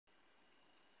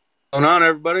Going on,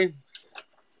 everybody?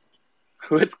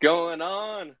 What's going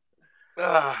on?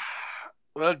 Uh,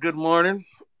 well, good morning.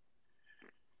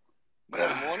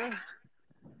 Good morning.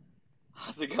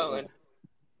 How's it going?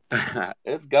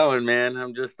 It's going, man.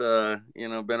 I'm just,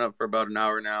 been up for about an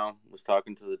hour now. Was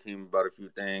talking to the team about a few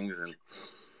things and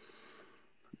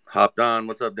hopped on.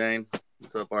 What's up, Dane?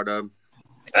 What's up, R-Dub?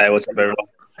 Hey, what's up, everyone?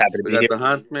 Happy to We be got here. the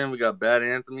Huntsman. We got Bad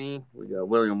Anthony. We got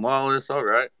William Wallace. All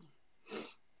right.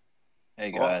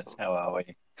 Hey guys, Awesome. how are we?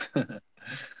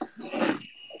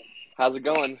 How's it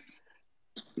going?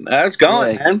 That's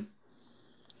going, Yeah, man.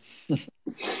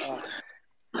 Uh,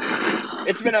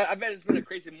 I bet it's been a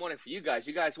crazy morning for you guys.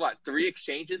 You guys, what, 3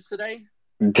 exchanges today?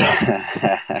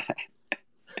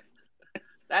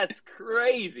 That's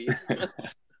crazy.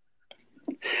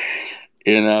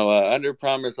 Under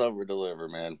promise, over deliver,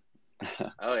 man.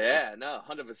 Oh yeah, no,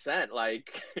 100%.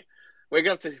 Like waking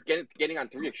up to getting on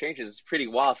 3 exchanges is pretty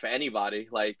wild for anybody.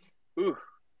 Like, ooh.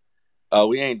 Oh,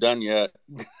 we ain't done yet.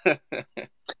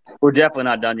 We're definitely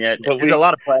not done yet. The There's a week,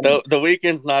 lot of planning. the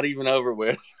weekend's not even over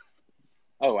with.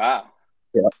 Oh wow.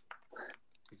 Yeah.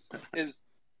 Is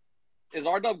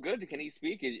R Dub good? Can he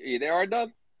speak? Are you there, R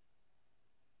Dub?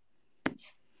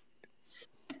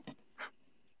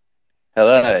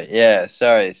 hello. Yeah,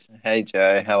 sorry. Hey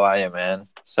Joe, how are you, man?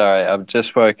 Sorry, I've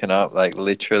just woken up like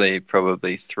literally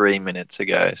probably 3 minutes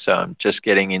ago, so I'm just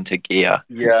getting into gear.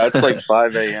 Yeah, it's like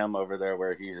 5 a.m. over there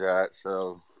where he's at.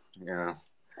 So, yeah.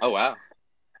 Oh wow.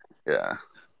 Yeah.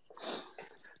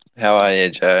 How are you,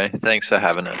 Joe? Thanks for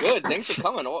having us. Good. Thanks for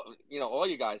coming. All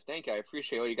you guys. Thank you. I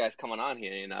appreciate all you guys coming on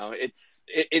here. It's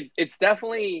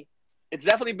definitely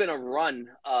been a run.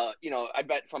 I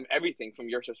bet from everything from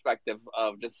your perspective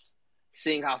of just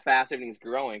seeing how fast everything's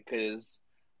growing. Because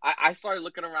I started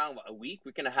looking around a week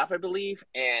and a half, I believe,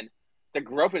 and the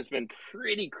growth has been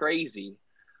pretty crazy.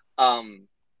 Um,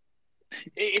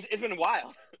 it's been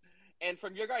wild. And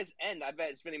from your guys' end, I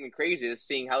bet it's been even crazier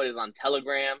seeing how it is on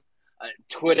Telegram,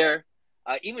 Twitter,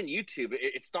 even YouTube.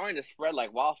 It's starting to spread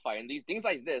like wildfire. And these things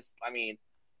like this, I mean,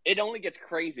 it only gets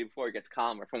crazy before it gets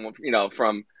calmer. From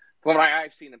what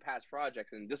I've seen in past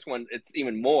projects, and this one, it's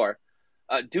even more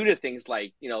due to things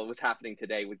like what's happening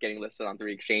today with getting listed on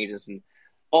 3 exchanges and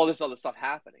all this other stuff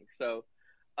happening. So.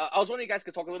 I was wondering you guys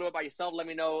could talk a little bit about yourself. Let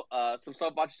me know some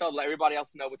stuff about yourself. Let everybody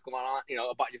else know what's going on,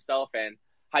 about yourself and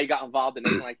how you got involved in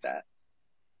anything like that.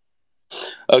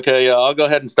 Okay, I'll go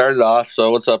ahead and start it off.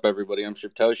 So, what's up, everybody? I'm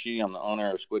Shiptoshi. I'm the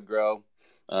owner of SquidGrow.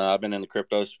 I've been in the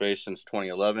crypto space since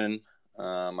 2011.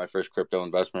 My first crypto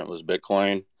investment was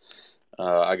Bitcoin.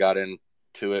 I got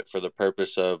into it for the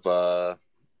purpose of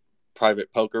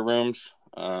private poker rooms.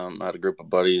 I had a group of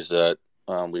buddies that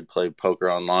we'd play poker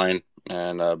online,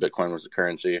 and Bitcoin was the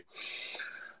currency.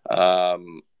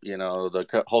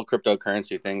 The whole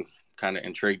cryptocurrency thing kind of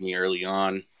intrigued me early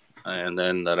on, and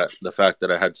then the fact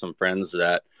that I had some friends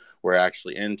that were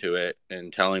actually into it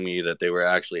and telling me that they were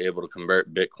actually able to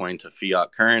convert Bitcoin to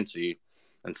fiat currency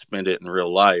and spend it in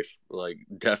real life, like,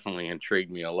 definitely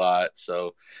intrigued me a lot.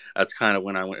 So that's kind of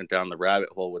when I went down the rabbit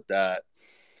hole with that.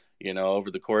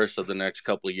 Over the course of the next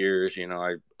couple of years,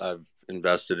 I've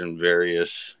invested in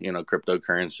various,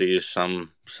 cryptocurrencies,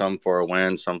 some for a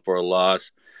win, some for a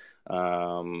loss.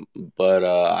 Um, but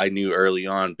I knew early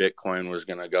on Bitcoin was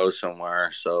going to go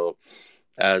somewhere. So,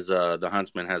 as the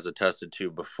Huntsman has attested to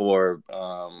before,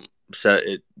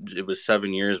 it was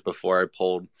 7 years before I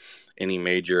pulled any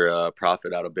major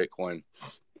profit out of Bitcoin.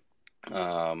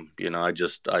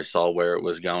 I saw where it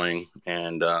was going,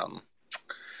 and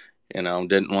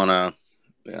didn't want to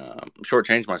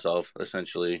shortchange myself.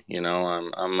 Essentially,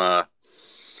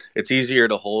 it's easier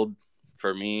to hold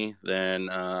for me than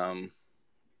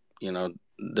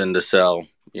to sell.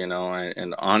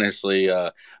 And honestly,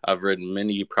 I've ridden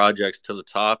many projects to the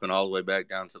top and all the way back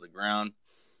down to the ground.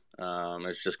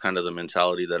 It's just kind of the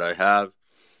mentality that I have.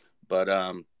 But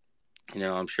I'm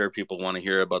sure people want to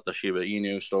hear about the Shiba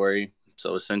Inu story.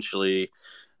 So essentially,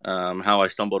 how I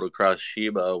stumbled across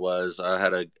Shiba was I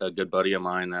had a good buddy of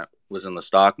mine that was in the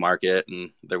stock market,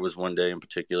 and there was one day in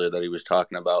particular that he was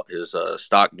talking about his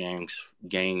stock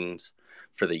gains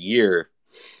for the year.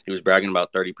 He was bragging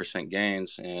about 30%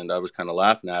 gains, and I was kind of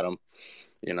laughing at him,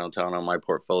 telling him my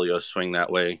portfolio swing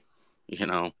that way,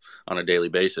 on a daily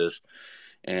basis.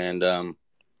 And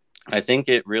I think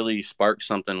it really sparked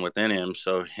something within him.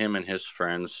 So him and his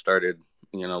friends started,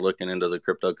 looking into the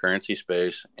cryptocurrency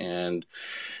space. And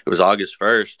it was August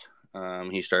 1st.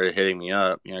 He started hitting me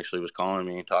up. He actually was calling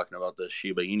me talking about the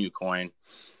Shiba Inu coin.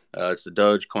 It's the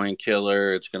Dogecoin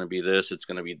killer. It's going to be this. It's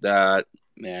going to be that.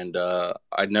 And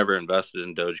I'd never invested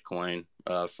in Dogecoin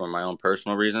for my own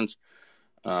personal reasons.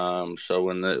 So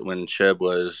when SHIB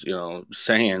was,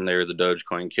 saying they're the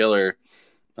Dogecoin killer,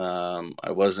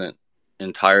 I wasn't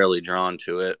entirely drawn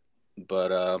to it,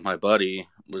 but my buddy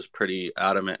was pretty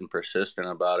adamant and persistent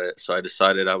about it. So I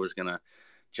decided I was gonna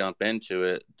jump into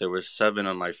it. There was 7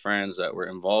 of my friends that were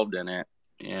involved in it,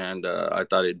 and I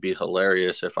thought it'd be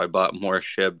hilarious if I bought more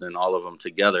SHIB than all of them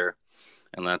together.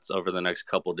 And that's over the next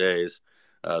couple days.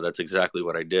 That's exactly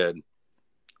what I did.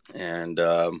 And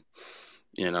I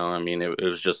mean, it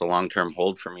was just a long-term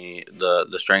hold for me.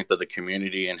 The strength of the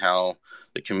community and how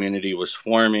the community was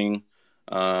forming.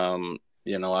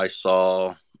 I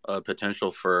saw a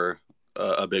potential for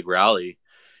a big rally.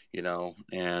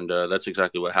 And that's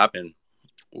exactly what happened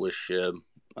with SHIB.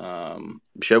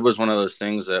 SHIB was one of those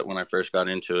things that when I first got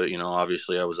into it,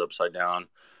 obviously I was upside down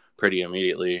pretty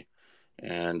immediately.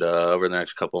 And over the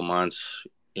next couple of months,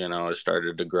 it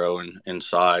started to grow in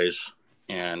size.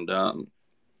 And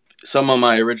some of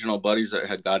my original buddies that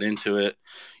had got into it,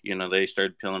 they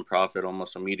started peeling profit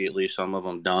almost immediately. Some of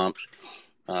them dumped,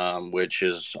 which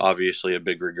is obviously a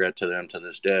big regret to them to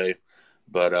this day.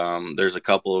 But there's a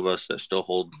couple of us that still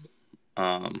hold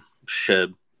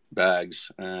SHIB bags,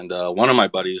 and one of my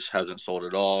buddies hasn't sold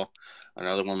at all.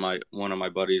 Another one of my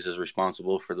buddies is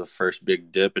responsible for the first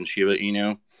big dip in Shiba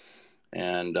Inu,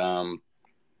 and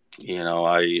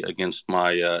I against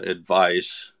my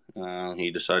advice,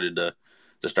 he decided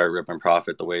to start ripping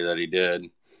profit the way that he did,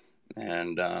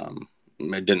 and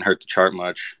it didn't hurt the chart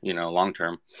much, long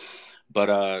term.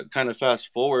 But kind of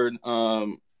fast forward,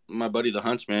 my buddy the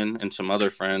Huntsman and some other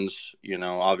friends,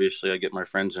 obviously I get my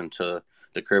friends into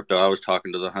the crypto. I was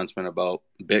talking to the Huntsman about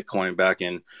Bitcoin back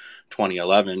in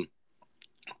 2011,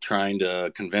 trying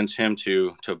to convince him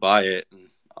to buy it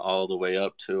all the way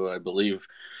up to, I believe,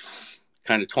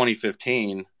 kind of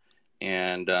 2015.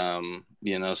 And,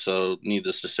 so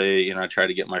needless to say, I try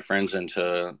to get my friends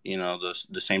into,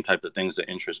 the same type of things that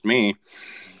interest me.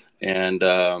 And,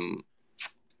 the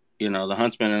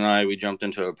Huntsman and I, we jumped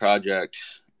into a project,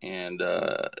 and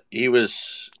he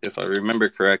was, if I remember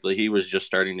correctly, he was just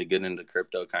starting to get into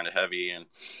crypto kind of heavy. And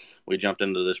we jumped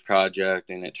into this project,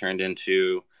 and it turned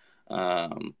into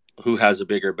who has a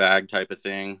bigger bag type of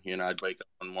thing. I'd wake up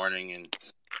one morning and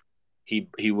he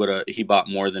bought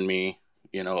more than me,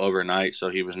 overnight. So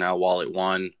he was now wallet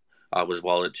 1. I was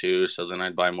wallet 2. So then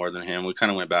I'd buy more than him. We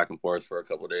kind of went back and forth for a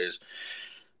couple of days,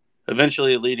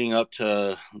 eventually leading up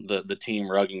to the team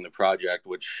rugging the project,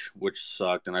 which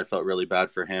sucked. And I felt really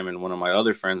bad for him and one of my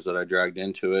other friends that I dragged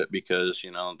into it because,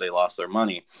 they lost their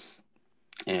money.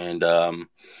 And,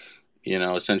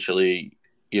 essentially,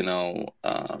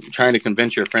 trying to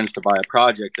convince your friends to buy a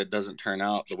project that doesn't turn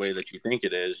out the way that you think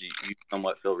it is, you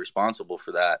somewhat feel responsible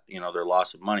for that, their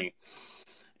loss of money.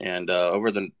 And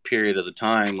over the period of the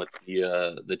time with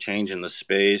the change in the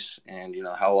space and,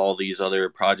 how all these other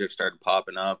projects started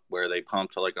popping up where they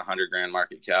pumped to like $100,000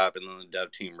 market cap, and then the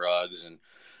dev team rugs and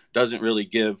doesn't really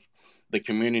give the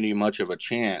community much of a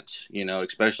chance,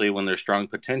 especially when there's strong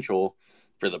potential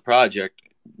for the project.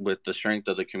 With the strength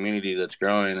of the community that's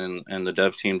growing, and the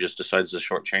dev team just decides to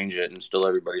shortchange it and steal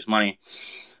everybody's money,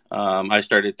 I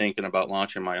started thinking about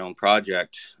launching my own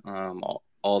project.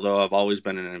 Although I've always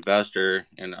been an investor,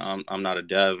 and I'm not a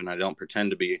dev, and I don't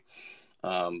pretend to be.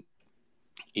 I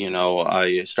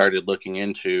started looking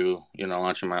into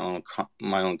launching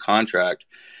my own contract.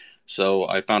 So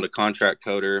I found a contract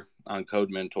coder on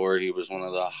Code Mentor. He was one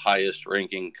of the highest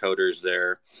ranking coders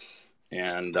there,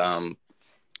 and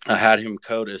I had him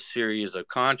code a series of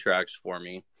contracts for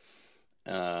me,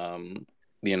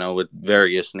 with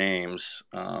various names.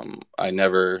 I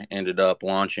never ended up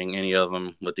launching any of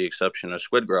them with the exception of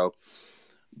SquidGrow.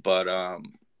 But, I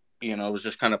was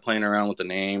just kind of playing around with the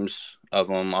names of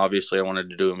them. Obviously, I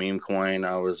wanted to do a meme coin.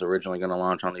 I was originally going to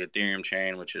launch on the Ethereum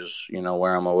chain, which is,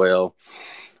 where I'm a whale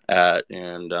at.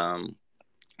 And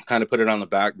kind of put it on the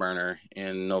back burner.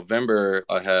 In November,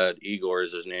 I had Igor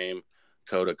as his name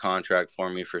code a contract for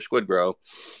me for SquidGrow,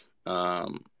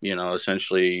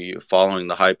 essentially following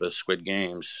the hype of Squid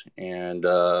Games. And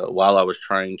while I was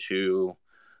trying to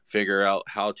figure out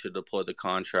how to deploy the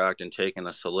contract and taking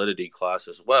a Solidity class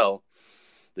as well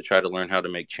to try to learn how to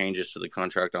make changes to the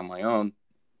contract on my own,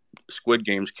 Squid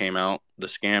Games came out, the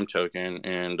scam token,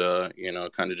 and,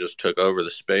 kind of just took over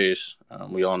the space.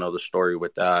 We all know the story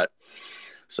with that.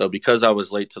 So because I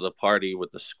was late to the party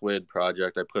with the Squid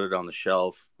project, I put it on the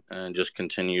shelf and just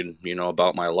continued,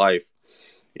 about my life,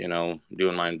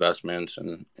 doing my investments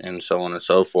and so on and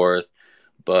so forth.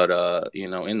 But,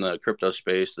 in the crypto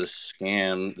space, the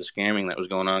scamming that was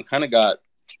going on kind of got,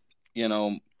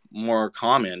 more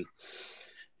common.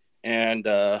 And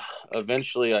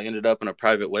eventually I ended up in a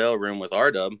private whale room with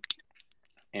RW.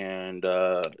 and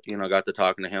got to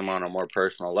talking to him on a more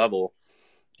personal level.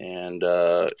 And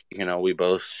we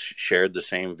both shared the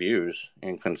same views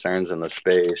and concerns in the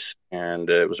space. And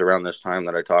it was around this time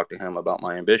that I talked to him about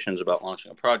my ambitions about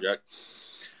launching a project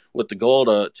with the goal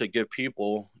to give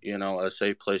people, a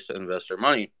safe place to invest their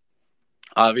money.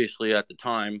 Obviously, at the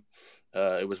time,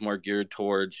 it was more geared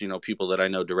towards, people that I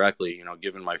know directly,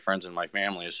 giving my friends and my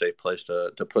family a safe place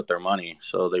to put their money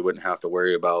so they wouldn't have to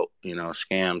worry about,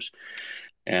 scams.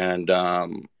 And,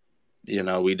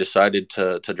 we decided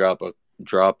to drop a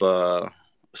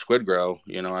SquidGrow.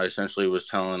 I essentially was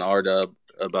telling RW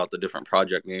about the different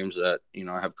project names that,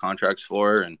 I have contracts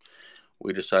for, and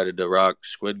we decided to rock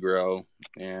SquidGrow.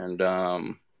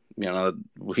 And,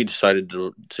 we decided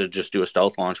to just do a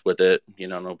stealth launch with it,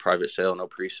 no private sale, no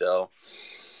pre-sale.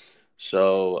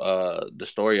 So the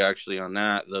story actually on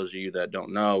that, those of you that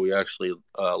don't know, we actually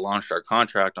launched our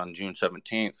contract on June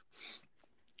 17th.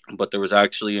 But there was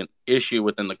actually an issue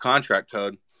within the contract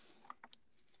code.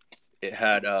 It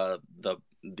had the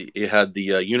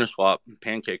Uniswap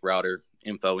pancake router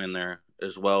info in there,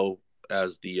 as well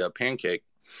as the pancake.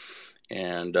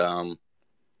 And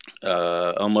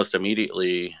almost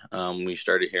immediately, we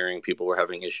started hearing people were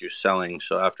having issues selling.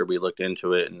 So after we looked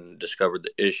into it and discovered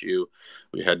the issue,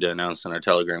 we had to announce in our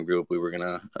Telegram group we were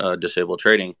going to disable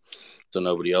trading so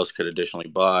nobody else could additionally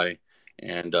buy.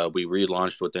 And we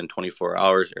relaunched within 24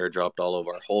 hours, airdropped all of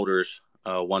our holders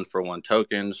 1-for-1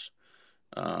 tokens,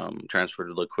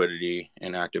 transferred liquidity,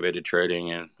 and activated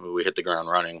trading, and we hit the ground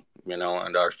running. And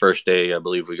our first day, I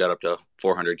believe we got up to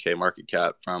 400K market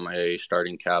cap from a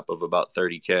starting cap of about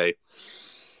 30K.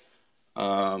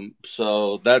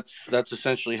 So that's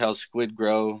essentially how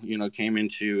SquidGrow, came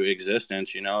into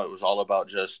existence. It was all about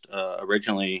just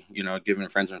originally, giving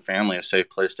friends and family a safe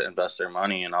place to invest their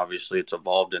money, and obviously it's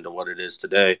evolved into what it is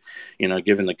today.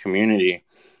 Giving the community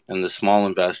and the small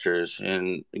investors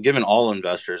and giving all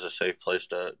investors a safe place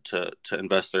to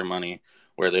invest their money,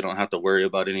 where they don't have to worry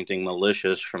about anything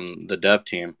malicious from the dev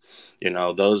team.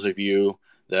 Those of you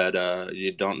that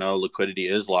you don't know, liquidity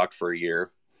is locked for a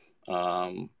year.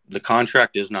 The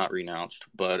contract is not renounced,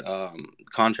 but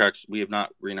contracts, we have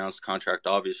not renounced contract.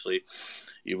 Obviously,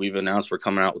 we've announced we're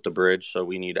coming out with the bridge, so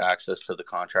we need access to the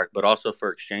contract. But also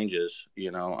for exchanges, we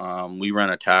run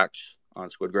a tax on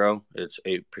SquidGrow. It's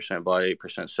 8% buy,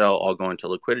 8% sell, all going to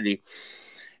liquidity.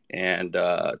 And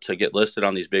to get listed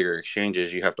on these bigger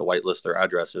exchanges, you have to whitelist their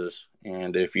addresses.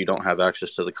 And if you don't have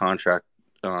access to the contract,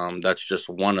 that's just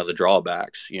one of the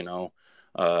drawbacks. You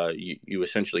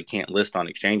essentially can't list on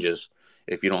exchanges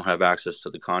if you don't have access to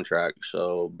the contract.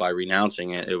 So by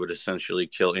renouncing it, it would essentially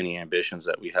kill any ambitions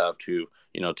that we have to,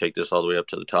 take this all the way up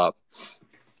to the top.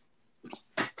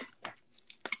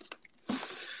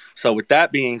 So with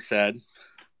that being said,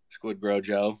 SquidGrow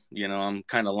Joe, I'm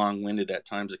kind of long-winded at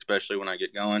times, especially when I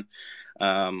get going.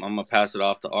 I'm gonna pass it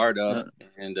off to RW,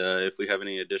 and if we have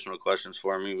any additional questions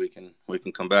for me, we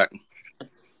can come back.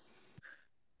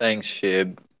 Thanks,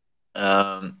 Shib.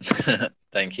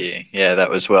 Thank you. Yeah, that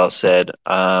was well said.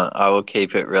 I will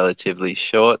keep it relatively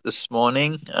short this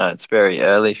morning. It's very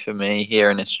early for me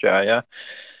here in Australia,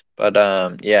 but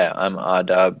yeah, I'm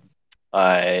RW.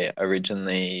 I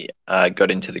originally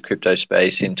got into the crypto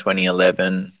space in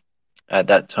 2011. At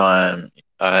that time,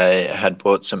 I had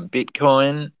bought some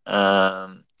Bitcoin,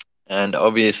 and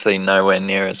obviously nowhere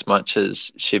near as much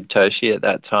as Shibtoshi at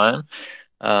that time.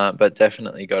 But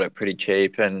definitely got it pretty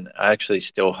cheap, and I actually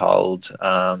still hold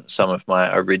some of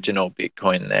my original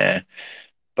Bitcoin there.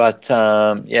 But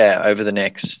yeah, over the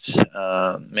next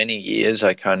many years,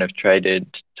 I kind of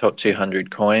traded top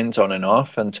 200 coins on and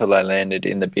off until I landed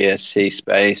in the BSC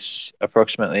space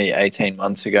approximately 18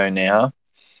 months ago now.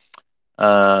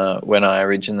 When I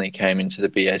originally came into the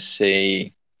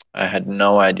BSC, I had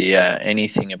no idea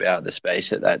anything about the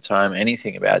space at that time,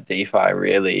 anything about DeFi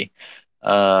really.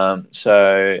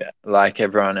 So like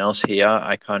everyone else here,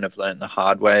 I kind of learned the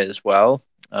hard way as well.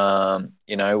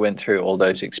 Went through all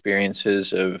those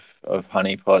experiences of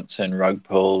honeypots and rug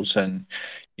pulls, and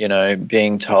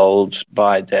being told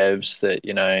by devs that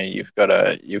you've got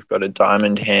to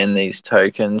diamond hand these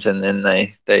tokens, and then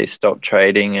they stop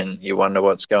trading, and you wonder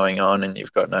what's going on, and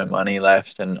you've got no money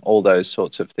left, and all those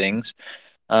sorts of things.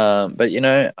 But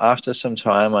after some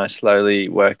time, I slowly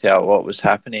worked out what was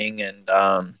happening, and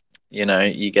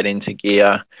you get into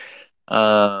gear.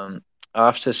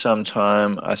 After some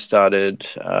time, I started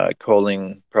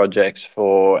calling projects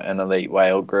for an elite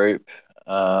whale group,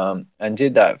 and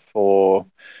did that for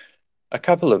a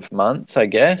couple of months, I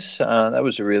guess. That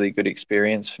was a really good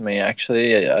experience for me,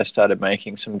 actually. I started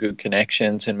making some good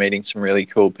connections and meeting some really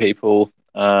cool people.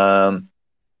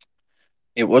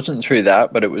 It it wasn't through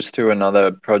that, but it was through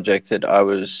another project that I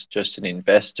was just an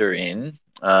investor in,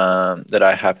 that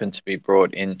I happened to be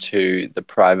brought into the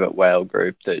private whale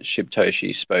group that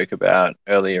Shibtoshi spoke about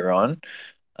earlier on,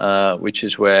 which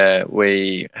is where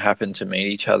we happened to meet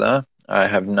each other. I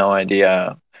have no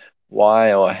idea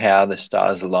why or how the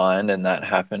stars aligned and that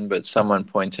happened, but someone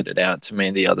pointed it out to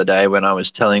me the other day when I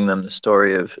was telling them the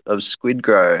story of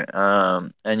SquidGrow.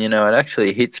 And it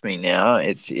actually hits me now.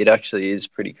 It actually is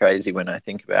pretty crazy when I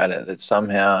think about it, that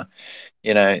somehow,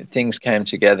 things came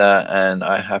together and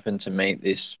I happened to meet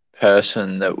this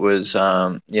person that was,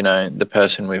 the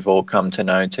person we've all come to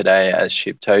know today as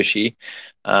Shibtoshi,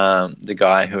 the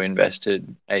guy who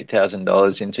invested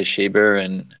 $8,000 into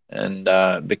Shiba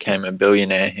and became a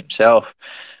billionaire himself.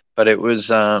 But it was,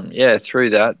 through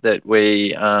that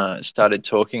we started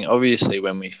talking. Obviously,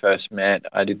 when we first met,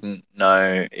 I didn't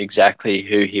know exactly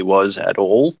who he was at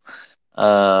all.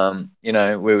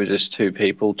 We were just two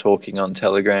people talking on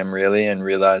Telegram, really, and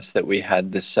realized that we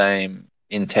had the same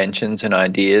intentions and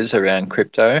ideas around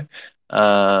crypto.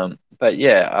 But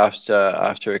yeah,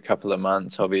 after a couple of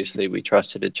months, obviously we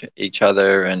trusted each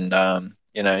other, and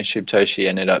Shibtoshi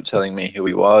ended up telling me who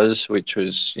he was, which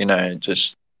was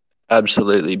just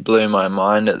absolutely blew my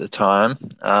mind at the time.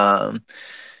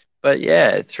 But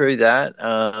yeah, through that,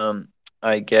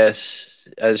 I guess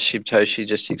as Shibtoshi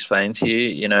just explained to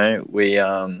you, we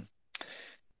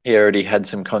he already had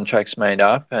some contracts made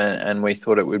up, and we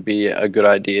thought it would be a good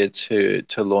idea to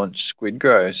launch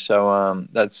SquidGrow. So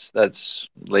that's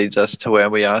leads us to where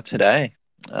we are today.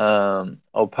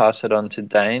 I'll pass it on to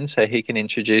Dane so he can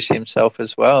introduce himself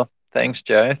as well. Thanks,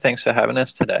 Joe. Thanks for having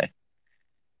us today.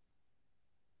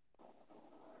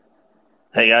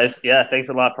 Hey guys, yeah, thanks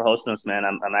a lot for hosting us, man.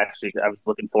 I was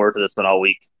looking forward to this one all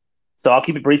week. So I'll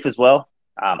keep it brief as well.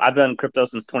 I've been in crypto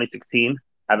since 2016.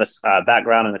 I have a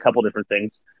background in a couple different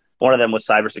things. One of them was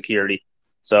cybersecurity.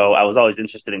 So I was always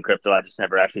interested in crypto. I just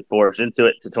never actually forged into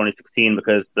it to 2016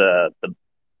 because the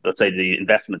let's say the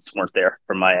investments weren't there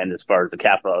from my end as far as the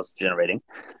capital I was generating.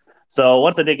 So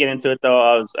once I did get into it, though,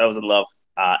 I was in love,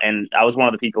 and I was one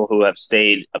of the people who have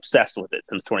stayed obsessed with it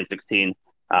since 2016.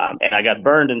 And I got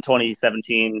burned in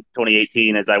 2017,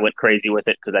 2018 as I went crazy with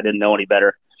it because I didn't know any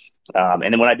better. And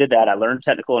then when I did that, I learned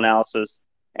technical analysis,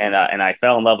 and I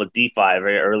fell in love with DeFi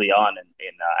very early on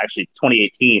in actually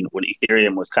 2018 when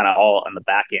Ethereum was kind of all on the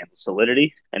back end with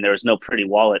Solidity, and there was no pretty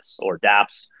wallets or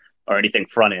dApps or anything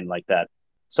front end like that.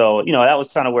 So that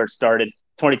was kind of where it started.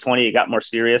 2020, it got more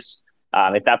serious.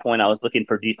 At that point, I was looking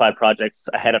for DeFi projects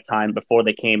ahead of time before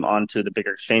they came onto the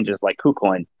bigger exchanges like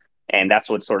KuCoin. And that's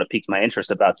what sort of piqued my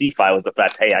interest about DeFi was the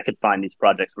fact, hey, I could find these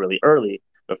projects really early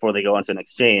before they go into an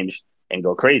exchange and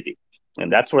go crazy.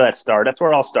 And that's where that started. That's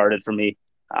where it all started for me.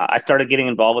 I started getting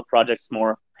involved with projects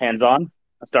more hands-on,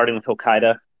 starting with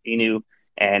Hokkaido, Inu,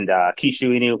 and Kishu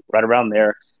Inu right around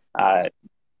there.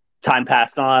 Time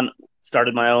passed on,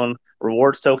 started my own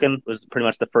rewards token. It was pretty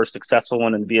much the first successful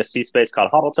one in the BSC space called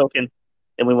HODL token.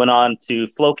 Then we went on to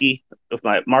Floki with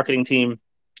my marketing team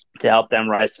to help them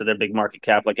rise to their big market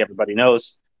cap, like everybody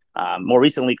knows. More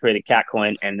recently created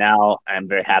Catcoin, and now I'm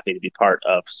very happy to be part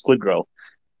of SquidGrow.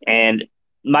 And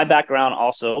my background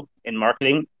also in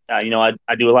marketing, I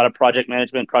do a lot of project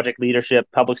management, project leadership,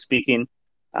 public speaking,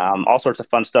 all sorts of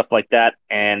fun stuff like that.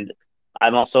 And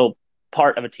I'm also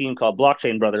part of a team called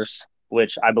Blockchain Brothers,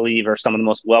 which I believe are some of the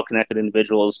most well-connected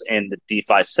individuals in the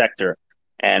DeFi sector.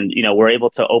 And, we're able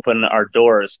to open our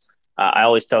doors. I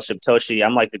always tell Shibtoshi,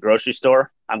 I'm like the grocery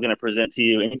store. I'm going to present to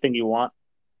you anything you want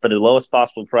for the lowest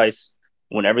possible price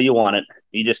whenever you want it.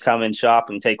 You just come and shop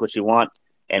and take what you want,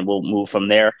 and we'll move from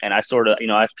there. And I sort of,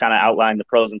 I've kind of outlined the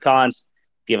pros and cons,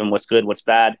 give them what's good, what's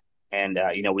bad. And,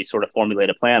 we sort of formulate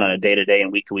a plan on a day-to-day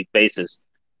and week-to-week basis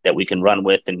that we can run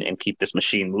with and keep this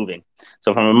machine moving.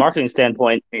 So from a marketing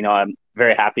standpoint, I'm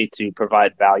very happy to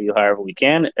provide value however we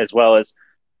can, as well as,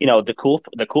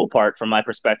 the cool part from my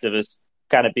perspective is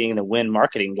kind of being the win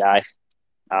marketing guy.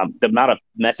 The amount of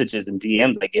messages and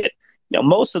DMs I get,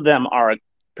 most of them are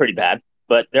pretty bad,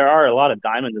 but there are a lot of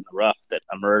diamonds in the rough that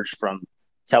emerge from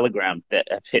Telegram that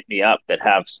have hit me up that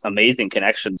have amazing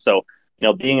connections. So,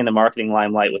 being in the marketing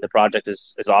limelight with a project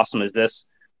as awesome as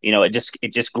this, it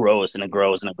just grows and it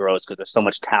grows and it grows because there's so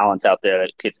much talent out there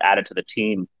that gets added to the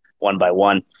team one by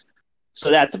one. So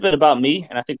that's a bit about me,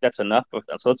 and I think that's enough.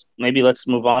 So let's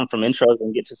move on from intros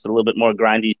and get just a little bit more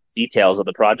grindy details of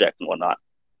the project and whatnot.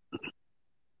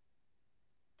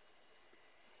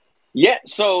 Yeah,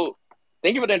 so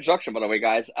thank you for the introduction, by the way,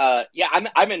 guys.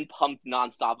 I'm in pumped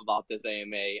nonstop about this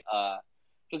AMA.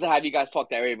 Just to have you guys talk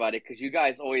to everybody because you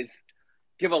guys always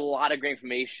give a lot of great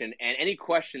information. And any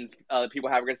questions people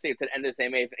have, we're going to say at the end of this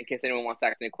AMA in case anyone wants to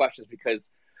ask any questions, because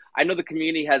I know the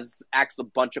community has asked a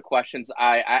bunch of questions.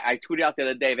 I tweeted out the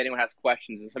other day if anyone has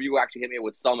questions, and some people actually hit me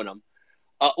with some of them.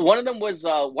 One of them was,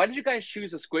 why did you guys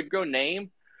choose the SquidGrow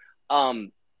name?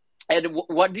 And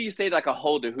what do you say to like a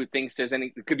holder who thinks there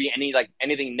could be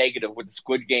anything negative with the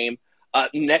Squid Game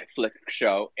Netflix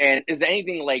show? And is there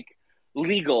anything like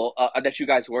legal that you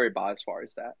guys worry about as far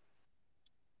as that?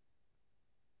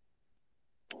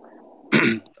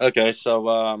 Okay, so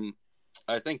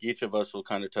I think each of us will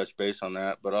kind of touch base on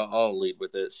that, but I'll lead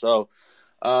with it. So,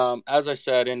 as I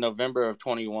said, in November of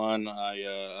 21,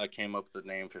 I came up with the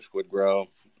name for SquidGrow.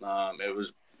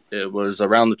 It was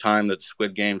around the time that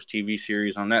Squid Game's TV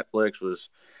series on Netflix was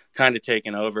kind of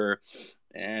taking over.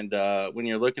 And when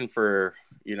you're looking for,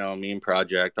 a meme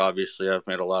project, obviously I've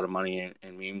made a lot of money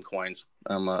in meme coins.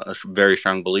 I'm a very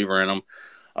strong believer in them.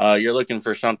 You're looking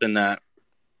for something that,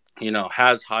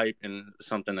 has hype and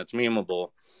something that's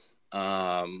memeable.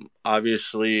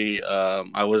 Obviously,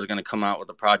 I wasn't going to come out with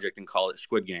a project and call it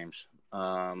Squid Games.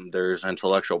 There's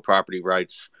intellectual property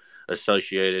rights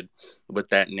associated with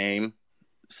that name.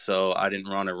 So I didn't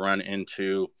want to run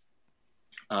into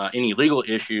any legal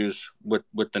issues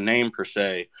with the name per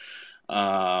se.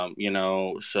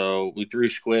 So we threw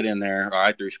Squid in there, or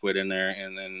I threw Squid in there,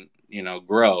 and then,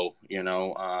 grow,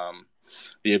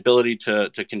 the ability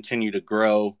to continue to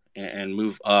grow and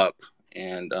move up.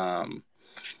 And,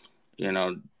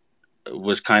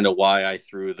 was kind of why I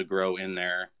threw the grow in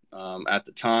there. At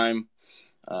the time,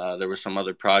 there were some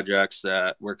other projects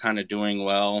that were kind of doing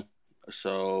well.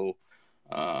 So,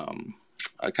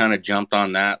 I kind of jumped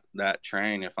on that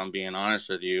train, if I'm being honest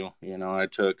with you. I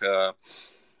took,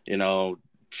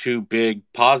 two big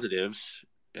positives,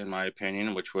 in my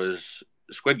opinion, which was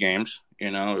Squid Games.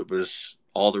 It was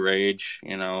all the rage,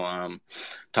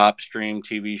 top stream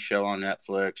TV show on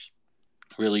Netflix,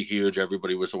 really huge.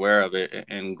 Everybody was aware of it.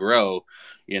 And grow,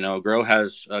 grow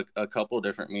has a couple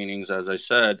different meanings, as I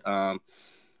said. The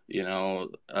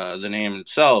name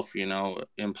itself,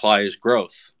 implies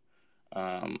growth.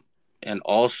 And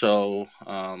also,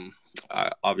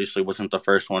 I obviously wasn't the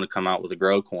first one to come out with a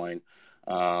grow coin,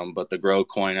 but the grow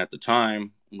coin at the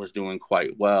time was doing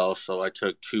quite well. So I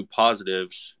took two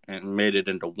positives and made it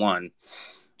into one.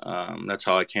 That's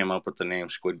how I came up with the name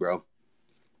SquidGrow.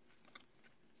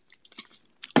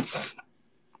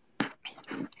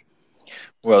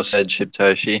 Well said,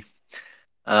 Shibtoshi.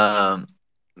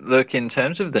 Look, in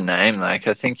terms of the name, I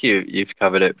think you've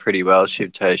covered it pretty well,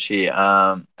 Shibtoshi.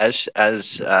 As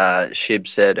Shib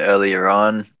said earlier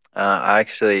on, I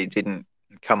actually didn't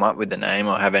come up with the name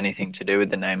or have anything to do with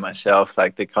the name myself.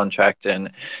 Like the contract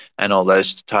and all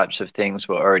those types of things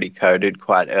were already coded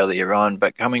quite earlier on.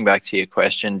 But coming back to your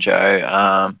question, Joe,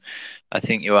 I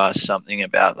think you asked something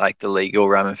about like the legal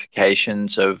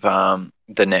ramifications of the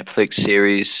Netflix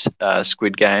series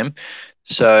Squid Game.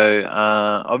 So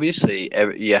obviously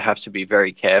you have to be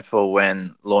very careful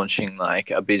when launching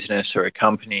like a business or a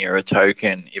company or a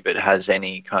token if it has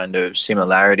any kind of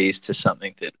similarities to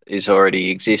something that is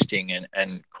already existing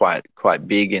and quite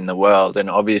big in the world. And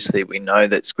obviously we know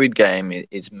that Squid Game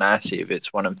is massive.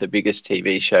 It's one of the biggest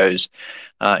TV shows.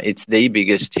 It's the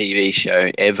biggest TV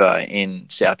show ever in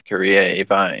South Korea,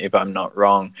 if I'm not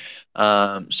wrong.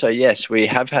 So yes, we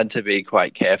have had to be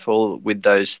quite careful with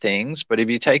those things. But if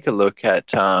you take a look at,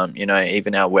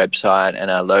 even our website and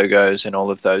our logos and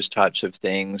all of those types of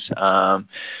things,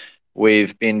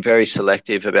 we've been very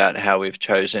selective about how we've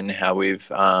chosen, how we've,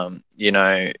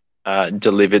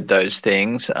 delivered those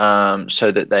things,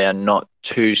 so that they are not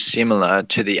too similar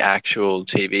to the actual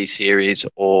TV series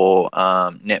or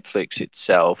Netflix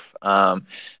itself.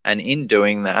 And in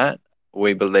doing that,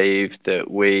 we believe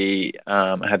that we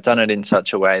have done it in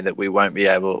such a way that we won't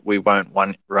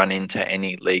run into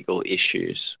any legal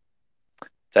issues.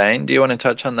 Dane, do you want to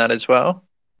touch on that as well?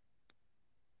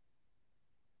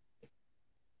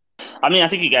 I mean, I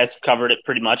think you guys covered it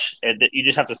pretty much. You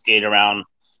just have to skate around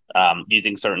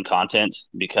using certain content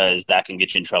because that can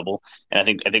get you in trouble. And I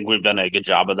think we've done a good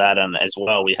job of that. And as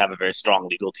well, we have a very strong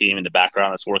legal team in the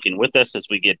background that's working with us as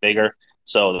we get bigger,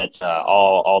 so that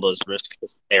all those risk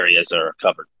areas are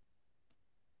covered.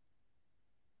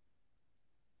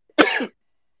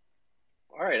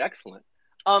 All right, excellent.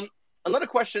 Another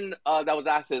question that was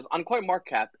asked is, on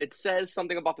CoinMarketCap, it says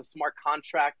something about the smart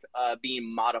contract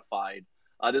being modified.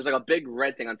 There's like a big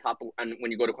red thing on top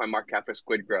when you go to CoinMarketCap for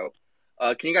SquidGrow.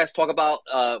 Can you guys talk about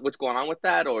what's going on with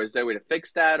that, or is there a way to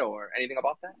fix that, or anything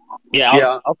about that?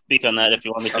 Yeah, I'll speak on that if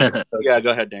you want me to. Yeah, go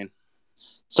ahead, Dane.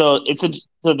 So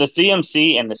so the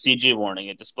CMC and the CG warning,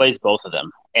 it displays both of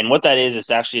them. And what that is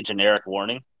actually a generic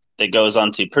warning that goes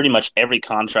onto pretty much every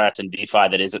contract in DeFi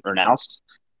that isn't renounced.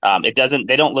 They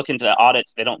don't look into the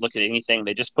audits. They don't look at anything.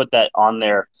 They just put that on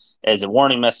there as a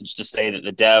warning message to say that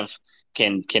the dev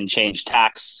can change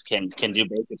tax, can do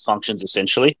basic functions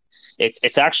essentially.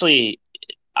 It's actually,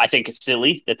 I think it's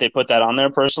silly that they put that on there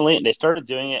personally. They started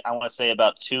doing it, I want to say,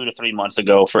 about 2 to 3 months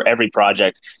ago for every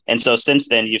project. And so since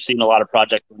then, you've seen a lot of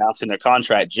projects announcing their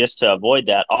contract just to avoid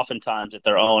that, oftentimes at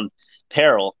their own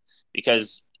peril.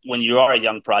 Because when you are a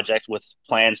young project with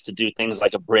plans to do things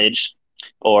like a bridge,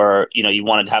 or you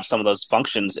wanted to have some of those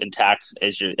functions in tax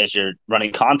as you're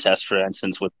running contests, for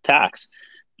instance, with tax,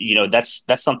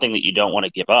 that's something that you don't want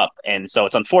to give up. And so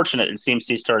it's unfortunate that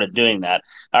CMC started doing that.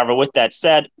 However, with that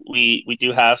said, we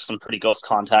do have some pretty close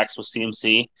contacts with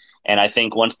CMC, and I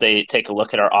think once they take a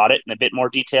look at our audit in a bit more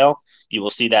detail, you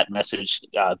will see that message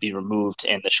be removed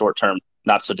in the short term,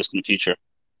 not so distant future.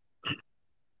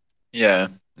 Yeah,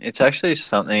 it's actually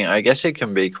something, I guess it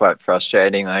can be quite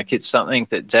frustrating. Like, it's something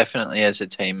that definitely as a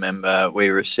team member we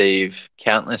receive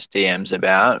countless DMs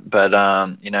about. But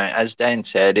as Dane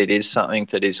said, it is something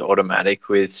that is automatic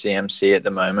with CMC at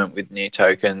the moment with new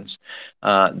tokens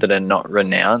that are not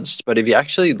renounced. But if you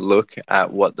actually look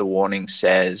at what the warning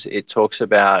says, it talks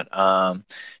about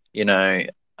you know,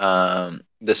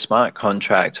 the smart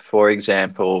contract, for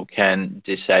example, can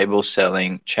disable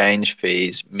selling, change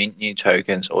fees, mint new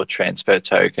tokens, or transfer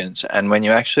tokens. And when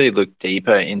you actually look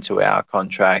deeper into our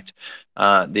contract,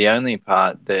 the only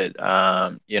part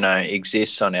that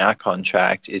exists on our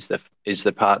contract is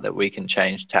the part that we can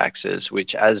change taxes,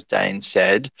 which, as Dane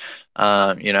said,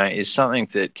 is something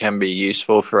that can be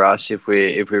useful for us if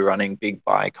we're running big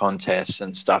buy contests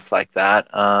and stuff like that.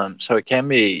 So it can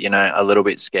be a little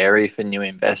bit scary for new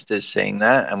investors seeing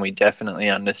that, and we definitely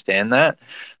understand that.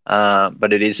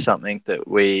 But it is something that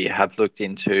we have looked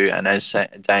into, and as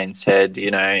Dane said,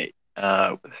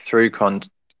 through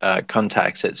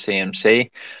contacts at CMC,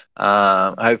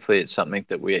 hopefully it's something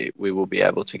that we will be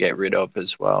able to get rid of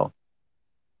as well.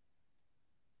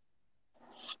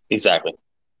 Exactly.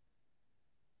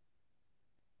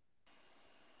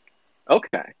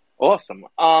 Okay, awesome.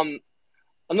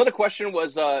 Another question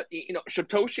was,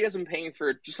 Satoshi has been paying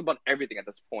for just about everything at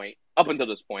this point, up until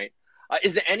this point.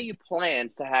 Is there any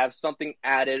plans to have something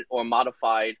added or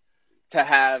modified to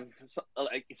have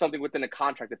something within a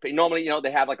contract to pay? Normally,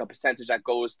 they have like a percentage that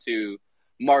goes to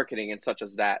marketing and such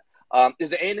as that. Is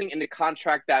there anything in the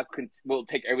contract that will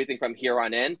take everything from here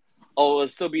on in, or will it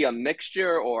still be a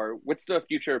mixture, or what's the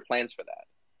future plans for that?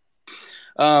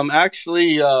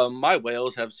 Actually, my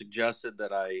whales have suggested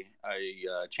that I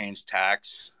change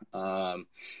tax,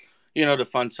 to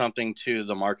fund something to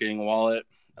the marketing wallet.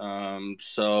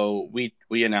 So we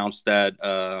announced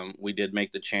that we did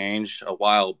make the change a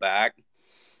while back,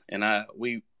 and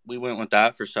we went with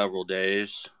that for several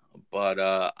days. But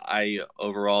I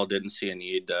overall didn't see a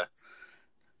need to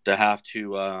have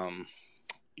to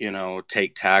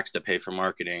take tax to pay for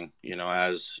marketing.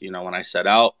 As when I set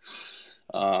out.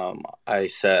 I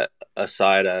set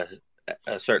aside a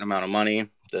certain amount of money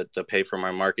to pay for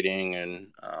my marketing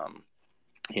and,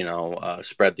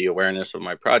 spread the awareness of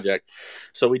my project.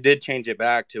 So we did change it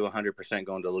back to 100%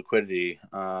 going to liquidity.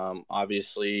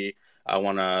 Obviously, I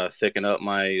want to thicken up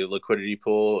my liquidity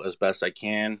pool as best I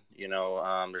can.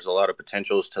 There's a lot of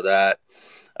potentials to that.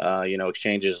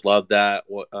 Exchanges love that.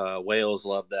 Whales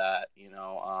love that.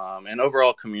 And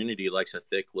overall community likes a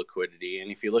thick liquidity.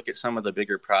 And if you look at some of the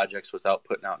bigger projects without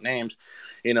putting out names,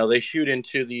 they shoot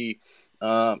into the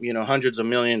hundreds of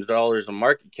millions of dollars of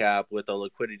market cap with a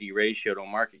liquidity ratio to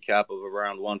market cap of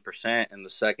around 1%. And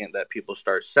the second that people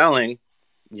start selling,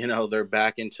 they're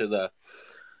back into the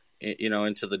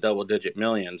double digit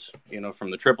millions, from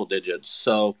the triple digits.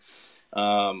 So,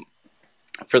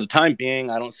 for the time being,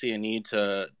 I don't see a need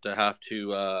to have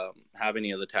to have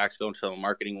any of the tax go into a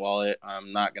marketing wallet.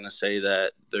 I'm not going to say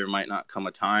that there might not come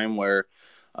a time where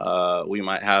we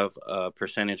might have a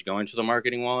percentage going to the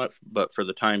marketing wallet, but for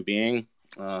the time being,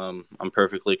 I'm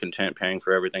perfectly content paying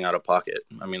for everything out of pocket.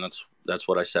 I mean, that's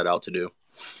what I set out to do.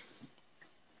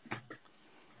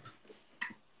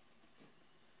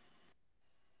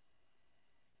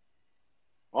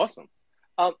 Awesome.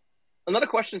 Another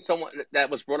question, someone that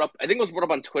was brought up, I think it was brought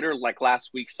up on Twitter like last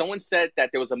week. Someone said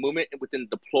that there was a movement within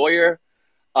the deployer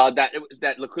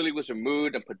that liquidity was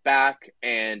removed and put back,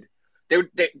 and they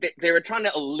were trying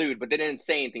to allude, but they didn't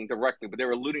say anything directly, but they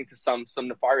were alluding to some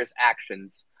nefarious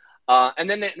actions. And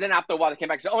then after a while, they came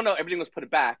back and said, "Oh no, everything was put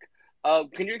back."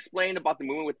 Can you explain about the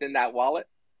movement within that wallet?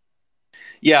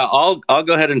 Yeah, I'll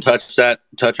go ahead and touch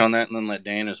on that, and then let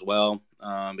Dane as well,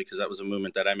 because that was a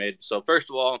movement that I made. So first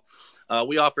of all,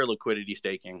 we offer liquidity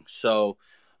staking. So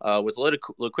With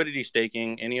liquidity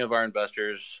staking, any of our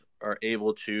investors are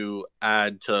able to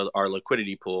add to our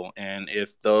liquidity pool. And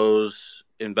if those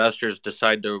investors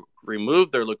decide to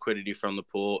remove their liquidity from the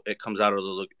pool, it comes out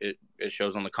of it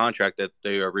shows on the contract that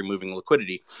they are removing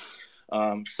liquidity.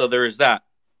 So there is that.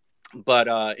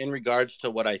 But in regards to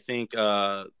what I think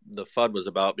the FUD was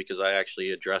about, because I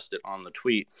actually addressed it on the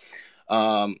tweet,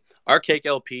 our Cake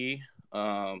LP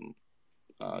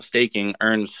staking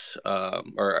earns,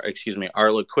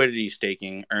 our liquidity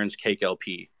staking earns Cake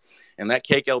LP, and that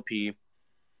Cake LP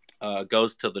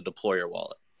goes to the deployer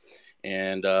wallet.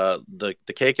 And the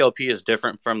Cake LP is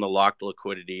different from the locked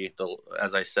liquidity.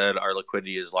 As I said, our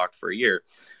liquidity is locked for a year,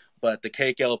 but the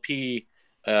Cake LP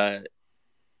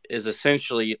is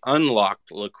essentially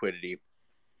unlocked liquidity.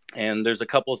 And there's a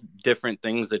couple different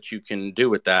things that you can do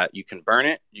with that. You can burn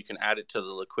it, you can add it to the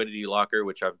liquidity locker,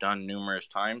 which I've done numerous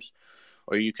times,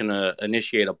 or you can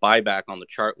initiate a buyback on the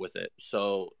chart with it.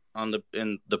 So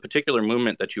in the particular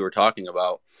movement that you were talking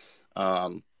about,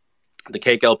 the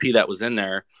Cake LP that was in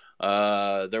there,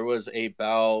 there was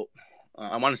about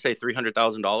I want to say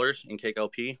 $300,000 in Cake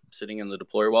LP sitting in the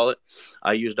deployer wallet.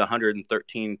 I used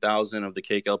 113,000 of the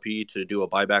Cake LP to do a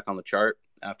buyback on the chart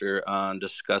after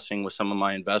discussing with some of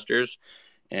my investors,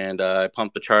 and I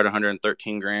pumped the chart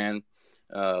 113 grand.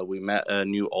 We met a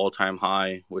new all-time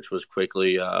high, which was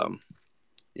quickly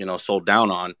sold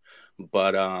down on,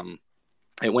 but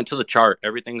it went to the chart.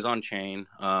 Everything's on chain.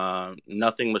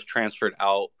 Nothing was transferred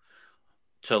out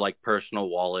to like personal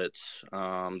wallets.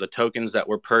 The tokens that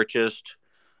were purchased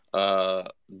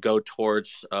go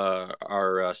towards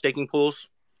our staking pools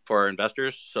for our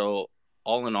investors. So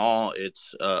all in all,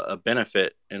 it's a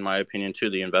benefit, in my opinion, to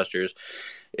the investors.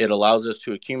 It allows us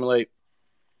to accumulate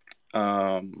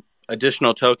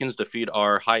additional tokens to feed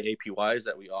our high APYs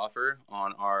that we offer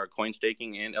on our coin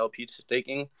staking and LP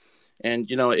staking. And,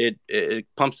 it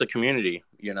pumps the community,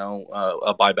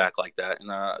 a buyback like that.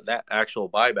 And that actual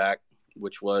buyback,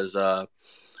 which was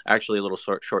actually a little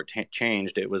short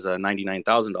changed. It was a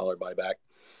 $99,000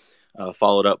 buyback,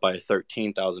 followed up by a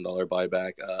 $13,000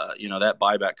 buyback. That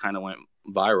buyback kind of went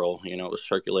viral. It was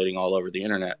circulating all over the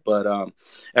internet. But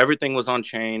everything was on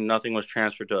chain. Nothing was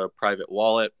transferred to a private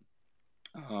wallet.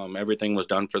 Everything was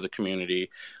done for the community.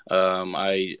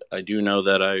 I do know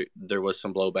that there was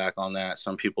some blowback on that.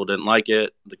 Some people didn't like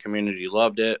it. The community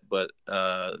loved it, but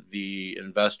the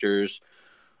investors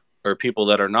or people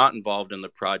that are not involved in the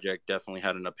project definitely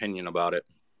had an opinion about it.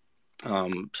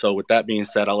 So with that being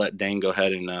said, I'll let Dane go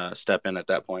ahead and step in at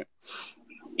that point.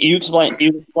 You explained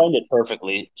it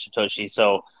perfectly, Satoshi.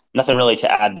 So nothing really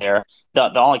to add there.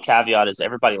 The only caveat is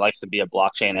everybody likes to be a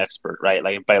blockchain expert, right?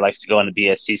 Like everybody likes to go into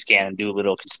BSC scan and do a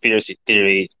little conspiracy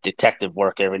theory detective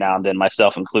work every now and then,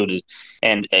 myself included.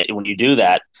 And when you do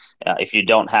that, if you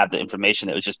don't have the information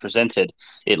that was just presented,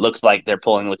 it looks like they're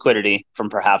pulling liquidity from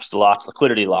perhaps the locked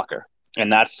liquidity locker.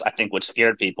 And that's, I think, what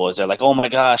scared people is they're like, oh my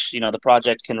gosh, the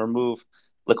project can remove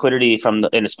liquidity from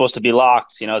and it's supposed to be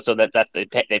locked, so that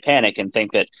they panic and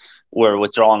think that we're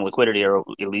withdrawing liquidity, or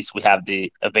at least we have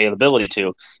the availability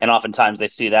to. And oftentimes they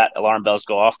see that alarm bells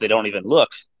go off. They don't even look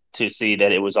to see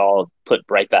that it was all put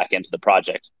right back into the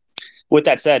project. With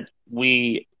that said,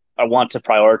 we want to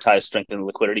prioritize strengthening the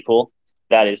liquidity pool.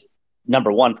 That is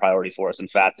number one priority for us, in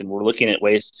fact, and we're looking at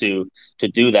ways to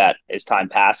do that as time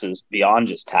passes beyond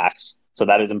just tax. So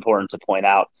that is important to point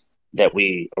out, that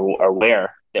we are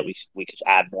aware that we could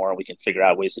add more, we can figure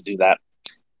out ways to do that.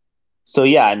 So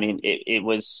yeah, I mean, it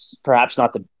was perhaps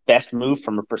not the best move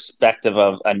from a perspective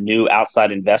of a new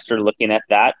outside investor looking at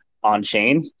that on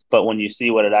chain, but when you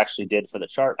see what it actually did for the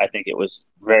chart, I think it was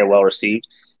very well received.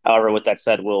 However, with that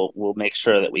said, we'll make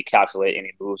sure that we calculate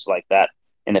any moves like that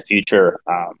in the future,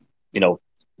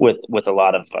 with a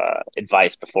lot of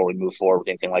advice before we move forward with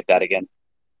anything like that again.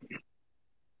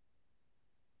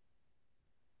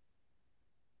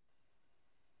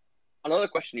 Another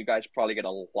question you guys probably get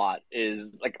a lot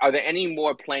is, like, are there any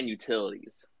more planned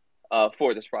utilities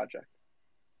for this project?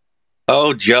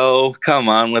 Oh, Joe, come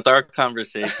on. With our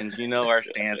conversations, our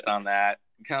stance on that.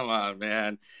 Come on,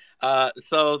 man.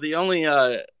 So the only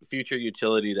future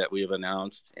utility that we have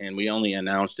announced, and we only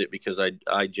announced it because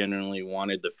I genuinely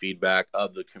wanted the feedback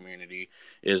of the community,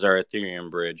 is our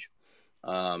Ethereum bridge.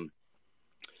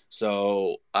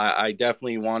 So I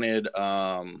definitely wanted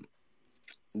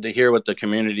to hear what the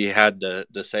community had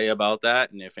to say about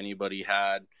that, and if anybody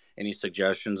had any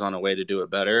suggestions on a way to do it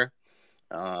better.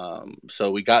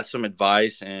 So we got some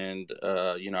advice, and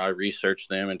I researched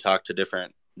them and talked to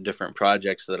different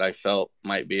projects that I felt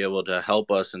might be able to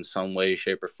help us in some way,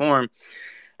 shape, or form.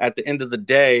 At the end of the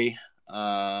day,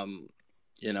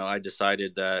 I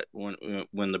decided that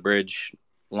when the bridge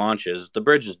launches, the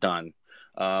bridge is done.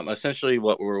 Essentially,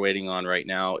 what we're waiting on right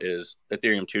now is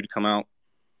Ethereum 2 to come out.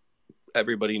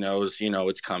 Everybody knows,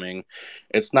 it's coming.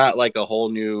 It's not like a whole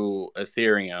new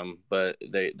Ethereum, but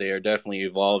they are definitely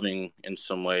evolving in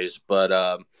some ways.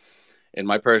 But in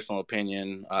my personal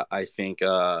opinion, I think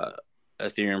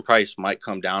Ethereum price might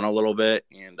come down a little bit,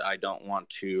 and I don't want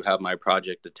to have my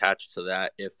project attached to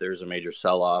that if there's a major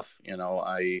sell-off.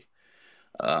 I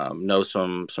know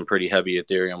some pretty heavy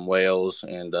Ethereum whales,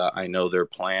 and I know their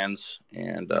plans.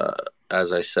 And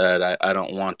as I said, I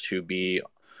don't want to be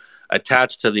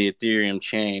attached to the Ethereum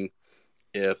chain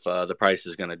if the price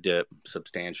is going to dip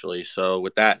substantially. So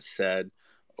with that said,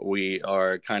 we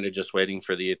are kind of just waiting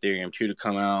for the Ethereum 2 to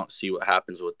come out, see what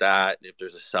happens with that. If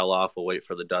there's a sell-off, we'll wait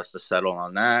for the dust to settle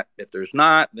on that. If there's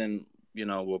not, then,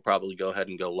 we'll probably go ahead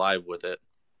and go live with it.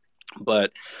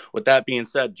 But with that being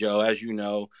said, Joe, as you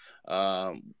know,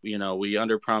 we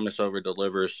under promise, over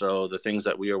deliver. So the things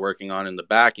that we are working on in the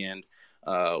back end,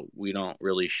 we don't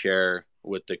really share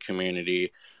with the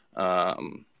community.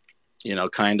 Kind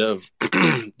of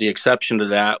the exception to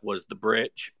that was the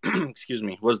bridge.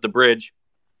 Was the bridge.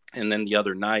 And then the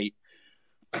other night,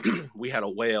 we had a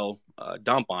whale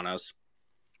dump on us.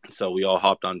 So we all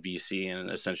hopped on VC and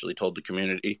essentially told the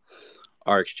community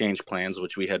our exchange plans,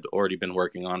 which we had already been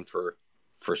working on for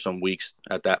some weeks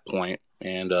at that point.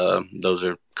 And those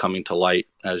are coming to light,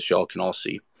 as y'all can all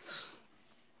see.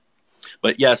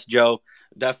 But yes, Joe,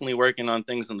 definitely working on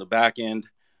things on the back end.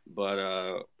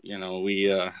 But,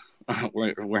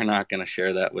 we're not going to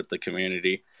share that with the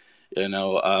community,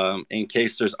 in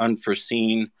case there's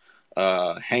unforeseen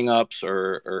hangups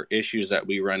or issues that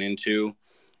we run into.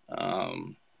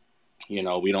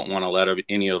 We don't want to let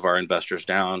any of our investors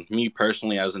down. Me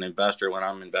personally, as an investor, when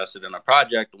I'm invested in a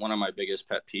project, one of my biggest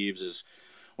pet peeves is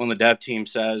when the dev team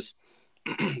says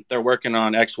they're working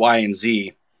on X, Y, and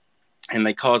Z, and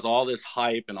they cause all this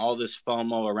hype and all this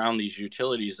FOMO around these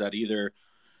utilities that either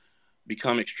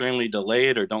become extremely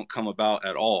delayed or don't come about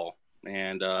at all.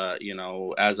 And,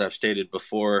 as I've stated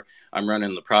before, I'm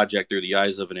running the project through the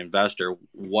eyes of an investor.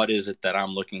 What is it that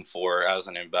I'm looking for as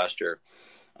an investor?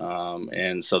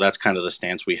 And so that's kind of the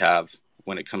stance we have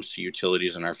when it comes to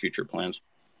utilities and our future plans.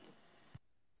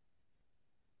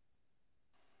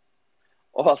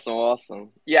 Awesome.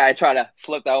 Yeah, I try to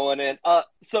slip that one in.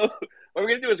 So what we're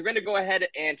going to do is we're going to go ahead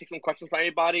and take some questions from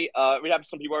anybody. We have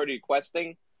some people already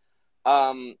requesting.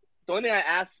 The only thing I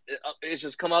ask is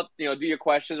just come up, do your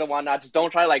questions and whatnot. Just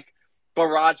don't try to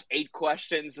barrage 8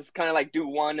 questions. Just kind of do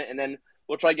one, and then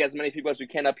we'll try to get as many people as we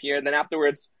can up here. And then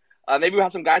afterwards, maybe we'll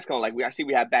have some guys come. I see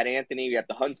we have Bad Anthony, we have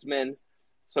the Huntsman.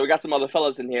 So we got some other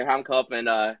fellas in here. Have them come up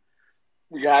and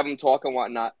we can have them talk and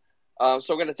whatnot. So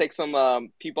we're going to take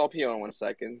some people up here in 1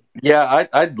 second. Yeah,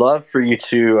 I'd love for you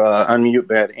to unmute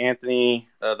Bad Anthony,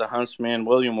 the Huntsman,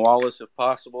 William Wallace, if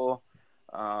possible.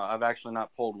 I've actually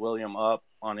not pulled William up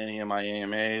on any of my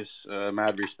AMAs.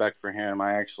 Mad respect for him.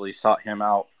 I actually sought him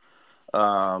out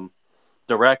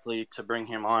directly to bring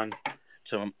him on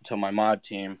to my mod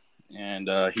team, and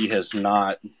he has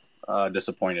not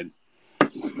disappointed.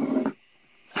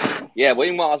 Yeah,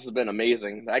 William Wallace has been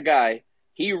amazing. That guy,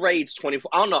 he raids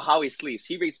 24. I don't know how he sleeps.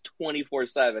 He raids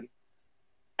 24/7.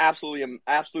 Absolute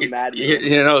mad.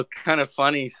 Kind of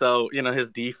funny. So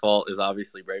his default is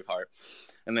obviously Braveheart.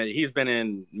 And then he's been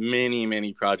in many,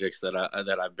 many projects that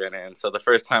I've been in. So the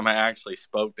first time I actually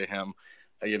spoke to him,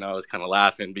 I was kind of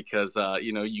laughing because,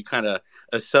 you kind of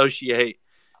associate,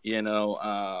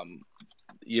 the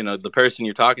person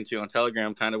you're talking to on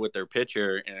Telegram kind of with their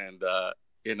picture. And,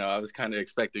 I was kind of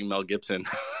expecting Mel Gibson.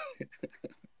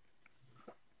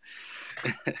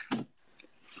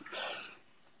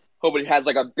 Hope he has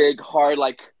a big, hard,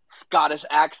 Scottish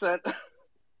accent.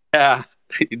 Yeah,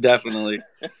 definitely.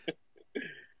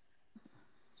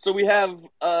 So we have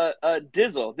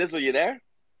Dizzle. Dizzle, you there?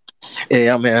 Hey,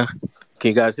 I'm here. Can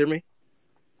you guys hear me?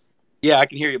 Yeah, I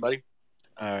can hear you, buddy.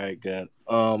 All right, good.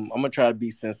 I'm gonna try to be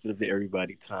sensitive to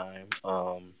everybody's time.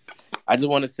 I just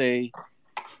want to say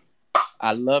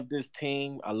I love this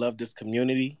team. I love this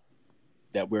community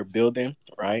that we're building.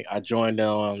 Right, I joined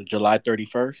on July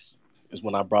 31st is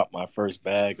when I brought my first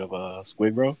bag of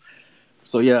SquidGrow.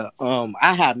 So yeah,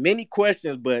 I have many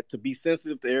questions, but to be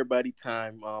sensitive to everybody's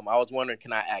time, I was wondering,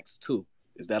 can I ask 2?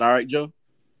 Is that all right, Joe?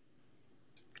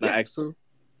 Can I ask 2?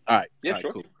 All right. Yeah, all right,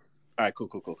 sure. Cool. All right,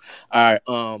 cool. All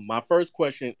right. My first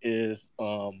question is,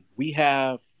 we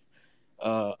have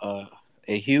a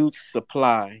huge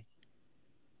supply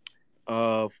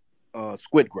of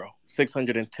SquidGrow,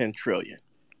 610 trillion.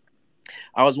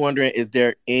 I was wondering, is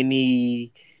there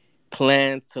any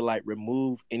plans to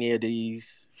remove any of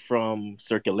these from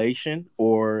circulation,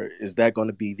 or is that going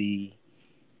to be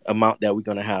amount that we're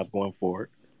gonna have going forward?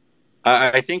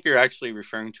 I think you're actually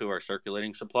referring to our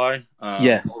circulating supply.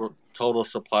 Yes. Total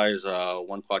supply is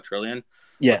 1 quadrillion. But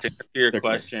to Yes. answer your Circulate.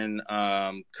 question,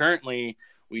 currently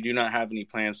we do not have any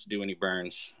plans to do any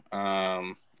burns.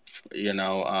 You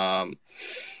know,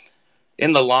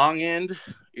 in the long end,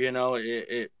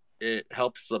 it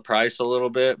helps the price a little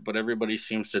bit, but everybody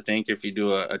seems to think if you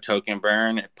do a token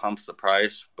burn, it pumps the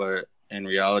price. But in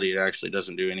reality, it actually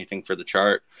doesn't do anything for the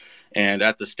chart. And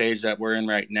at the stage that we're in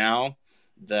right now,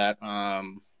 that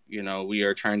we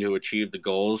are trying to achieve the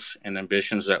goals and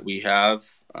ambitions that we have.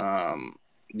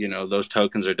 Those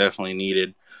tokens are definitely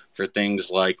needed for things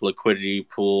like liquidity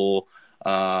pool,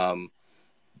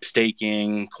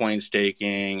 staking, coin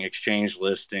staking, exchange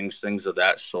listings, things of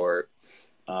that sort.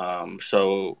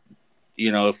 So,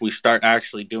 if we start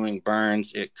actually doing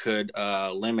burns, it could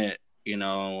limit,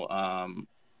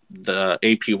 the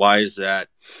APYs that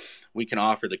we can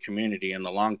offer the community in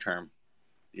the long term.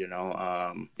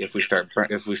 If we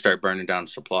start burning down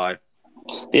supply.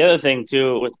 The other thing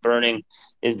too with burning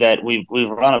is that we've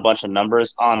run a bunch of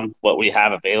numbers on what we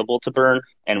have available to burn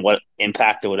and what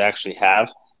impact it would actually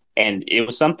have, and it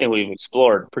was something we've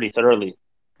explored pretty thoroughly.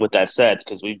 With that said,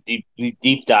 because we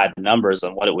deep dived numbers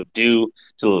on what it would do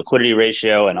to the liquidity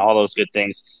ratio and all those good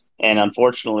things, and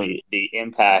unfortunately, the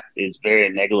impact is very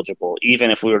negligible.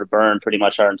 Even if we were to burn pretty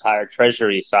much our entire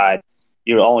treasury side,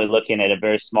 you're only looking at a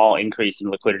very small increase in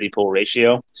liquidity pool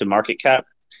ratio to market cap.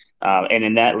 And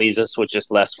then that leaves us with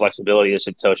just less flexibility, as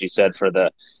Satoshi said, for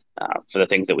the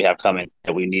things that we have coming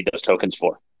that we need those tokens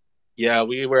for. Yeah,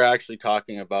 we were actually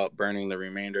talking about burning the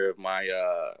remainder of my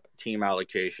team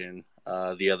allocation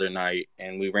the other night,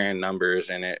 and we ran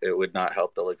numbers, and it would not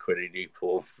help the liquidity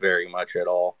pool very much at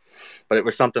all. But it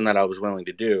was something that I was willing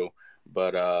to do.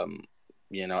 But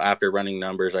after running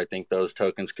numbers, I think those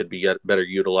tokens could be better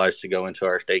utilized to go into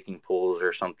our staking pools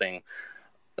or something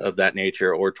of that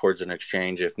nature, or towards an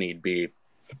exchange if need be,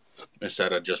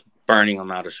 instead of just burning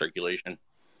them out of circulation.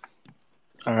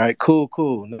 All right,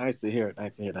 cool. Nice to hear it.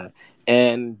 Nice to hear that.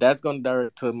 And that's going to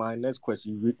direct to my next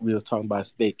question. We was talking about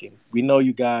staking. We know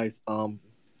you guys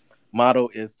motto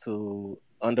is to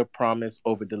under promise,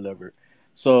 over deliver.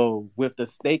 So with the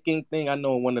staking thing, I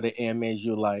know one of the AMAs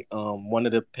you like, one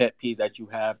of the pet peeves that you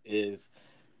have is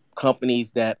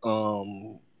companies that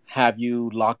have you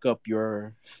lock up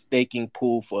your staking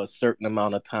pool for a certain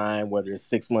amount of time, whether it's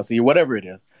 6 months a year, whatever it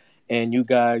is, and you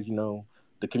guys,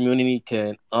 the community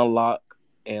can unlock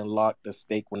and lock the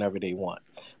stake whenever they want.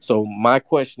 So my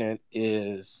question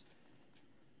is,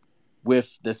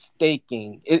 with the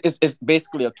staking, it's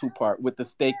basically a two-part. With the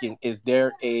staking, is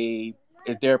there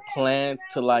plans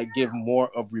to like give more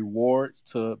of rewards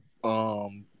to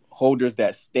holders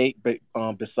that stake, but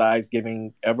besides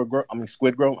giving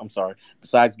SquidGrow, I'm sorry,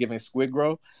 besides giving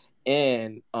SquidGrow,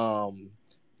 and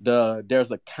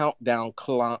there's a countdown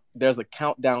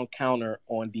counter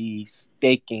on the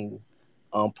staking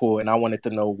pool, and I wanted to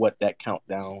know what that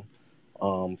countdown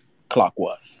clock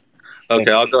was.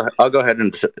 Okay, I'll go ahead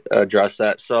and address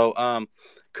that. So,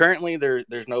 currently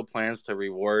there's no plans to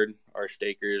reward our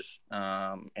stakers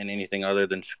in anything other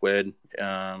than Squid.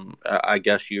 I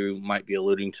guess you might be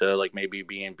alluding to like maybe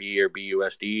BNB or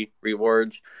BUSD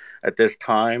rewards. At this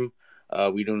time,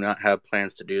 we do not have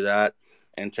plans to do that.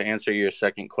 And to answer your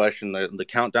second question, the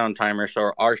countdown timer.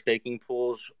 So our staking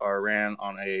pools are ran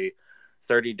on a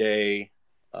 30-day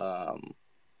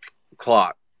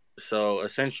clock. So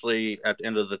essentially, at the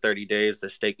end of the 30 days, the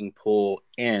staking pool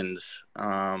ends,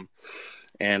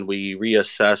 and we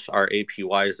reassess our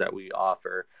APYs that we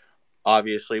offer.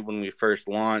 Obviously, when we first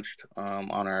launched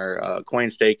on our coin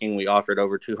staking, we offered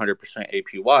over 200%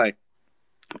 APY.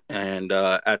 And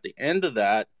at the end of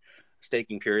that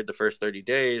staking period, the first 30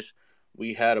 days,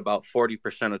 we had about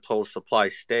 40% of total supply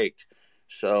staked.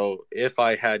 So if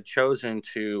I had chosen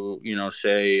to,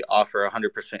 say offer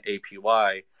 100%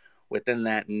 APY, within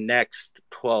that next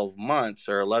 12 months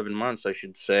or 11 months, I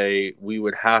should say, we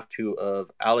would have to have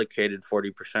allocated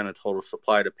 40% of total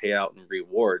supply to pay out in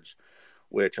rewards,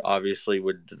 which obviously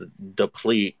would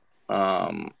deplete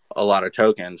a lot of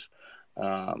tokens.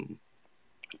 And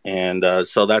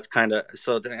so that's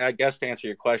I guess to answer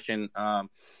your question,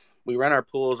 we run our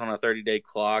pools on a 30-day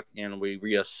clock, and we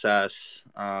reassess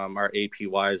our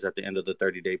APYs at the end of the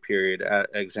 30-day period.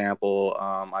 Example,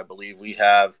 I believe we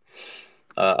have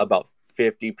about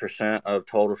 50% of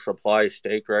total supply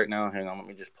staked right now. Hang on, let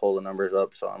me just pull the numbers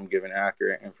up so I'm giving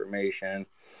accurate information.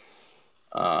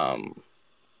 1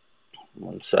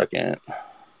 second.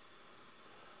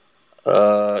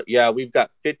 We've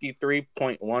got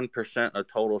 53.1% of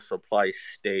total supply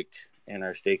staked in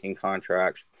our staking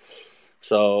contracts.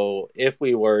 So if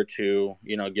we were to,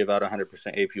 give out 100%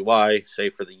 APY, say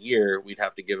for the year, we'd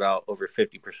have to give out over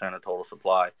 50% of total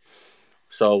supply.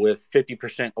 So with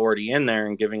 50% already in there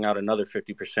and giving out another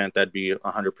 50%, that'd be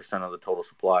 100% of the total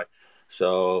supply.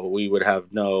 So we would have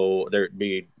there'd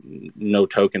be no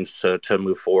tokens to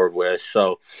move forward with.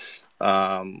 So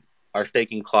our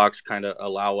staking clocks kind of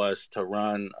allow us to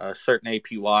run a certain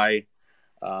APY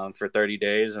for 30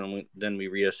 days, and then we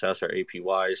reassess our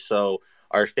APYs. So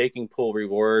our staking pool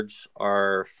rewards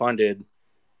are funded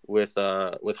with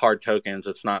hard tokens.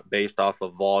 It's not based off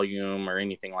of volume or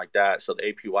anything like that. So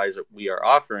the APYs that we are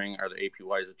offering are the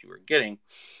APYs that you are getting.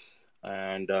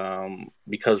 And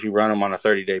because we run them on a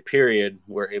 30-day period,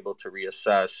 we're able to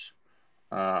reassess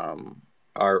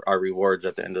our rewards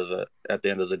at the end of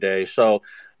the day. So,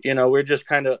 we're just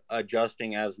kind of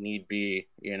adjusting as need be,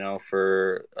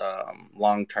 for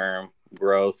long-term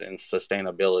growth and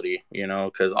sustainability,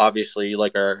 because obviously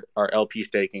like our LP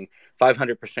staking,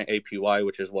 500% APY,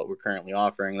 which is what we're currently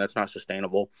offering, that's not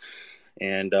sustainable.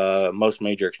 And most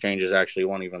major exchanges actually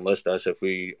won't even list us if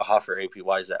we offer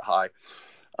APYs that high.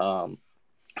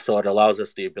 So it allows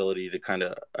us the ability to kind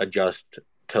of adjust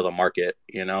to the market.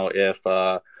 If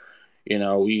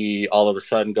we all of a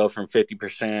sudden go from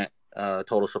 50%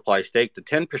 total supply stake to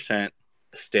 10%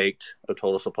 staked of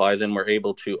total supply, then we're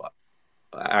able to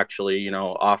actually,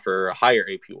 offer a higher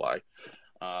APY.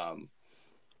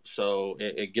 So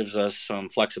it gives us some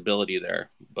flexibility there.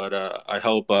 But I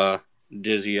hope,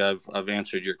 Dizzy, I've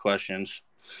answered your questions.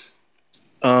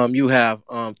 You have.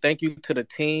 Thank you to the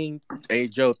team. Hey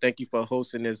Joe, thank you for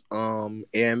hosting this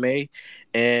AMA.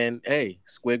 And hey,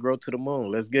 SquidGrow to the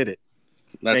moon. Let's get it.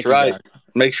 That's right.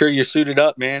 Make sure you're suited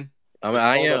up, man.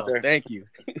 I am. Thank you.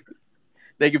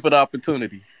 Thank you for the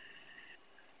opportunity.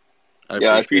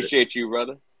 I appreciate you,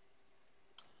 brother.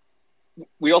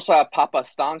 We also have Papa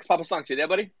Stonks. Papa Stonks, you there,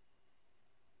 buddy?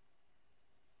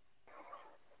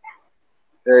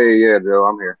 Hey, yeah, Joe,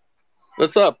 I'm here.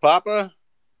 What's up, Papa?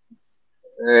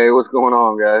 Hey, what's going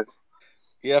on, guys?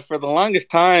 Yeah, for the longest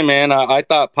time, man, I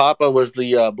thought Papa was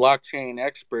the blockchain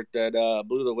expert that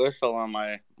blew the whistle on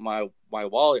my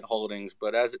wallet holdings,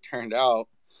 but as it turned out,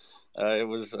 it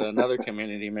was another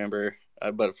community member.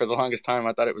 But for the longest time,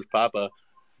 I thought it was Papa.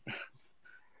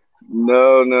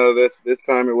 No, this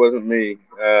time it wasn't me.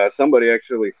 Somebody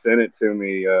actually sent it to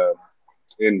me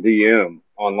in DM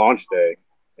on launch day,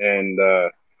 and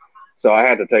so I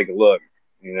had to take a look,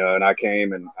 and I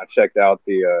came and I checked out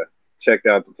the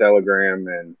Telegram,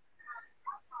 and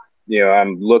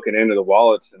I'm looking into the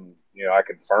wallets, and I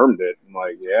confirmed it. I'm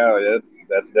like, yeah,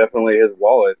 that's definitely his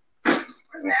wallet,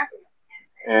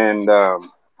 and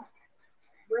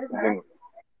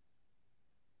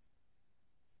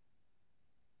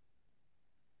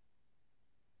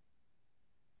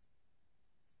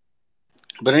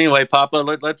But anyway, Papa,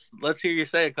 let's hear you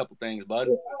say a couple things, bud.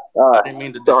 I didn't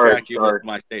mean to distract you with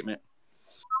my statement.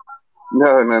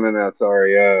 No.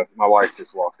 Sorry. My wife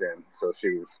just walked in, so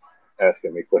she was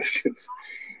asking me questions.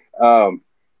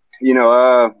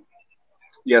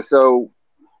 Yeah. So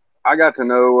I got to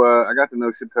know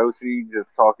Satoshi just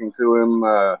talking to him,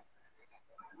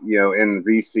 in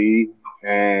VC,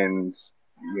 and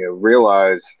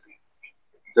realized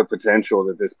the potential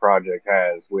that this project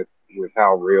has with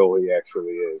how real he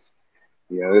actually is.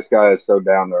 This guy is so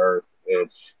down to earth.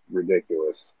 It's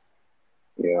ridiculous.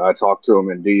 I talk to him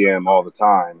in DM all the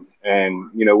time,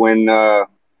 and when the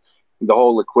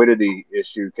whole liquidity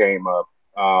issue came up,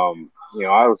 I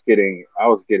was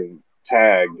getting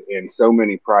tagged in so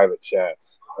many private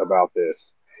chats about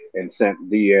this, and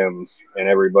sent DMs, and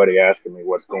everybody asking me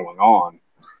what's going on,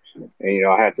 and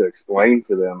I had to explain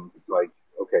to them, like,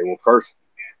 okay, well, first,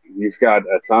 you've got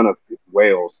a ton of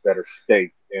whales that are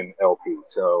staked in LP,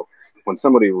 so when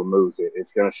somebody removes it, it's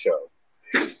going to show.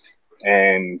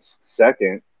 And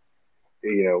second,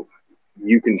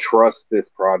 you can trust this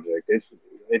project.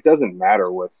 It doesn't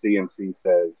matter what CMC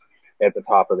says at the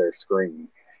top of their screen.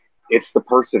 It's the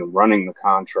person running the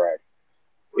contract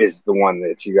is the one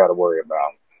that you got to worry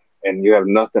about, and you have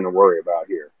nothing to worry about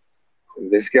here.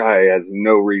 This guy has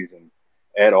no reason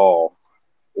at all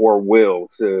or will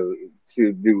to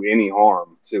do any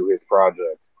harm to his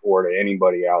project or to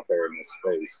anybody out there in this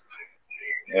space.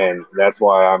 And that's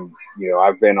why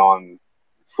I've been on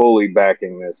fully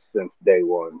backing this since day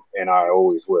one, and I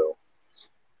always will.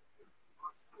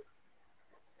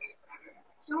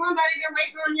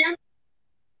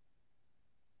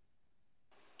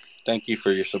 Thank you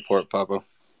for your support, Papa.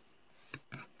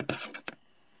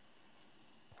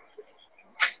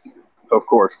 Of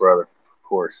course, brother. Of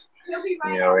course.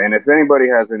 And if anybody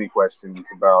has any questions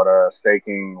about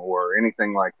staking or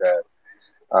anything like that,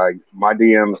 My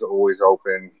DMs are always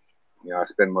open. I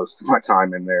spend most of my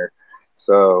time in there.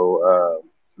 So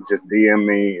just DM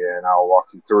me and I'll walk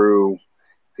you through.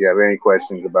 If you have any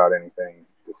questions about anything,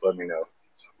 just let me know.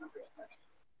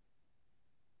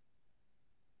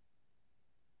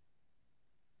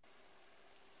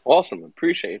 Awesome,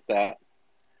 appreciate that.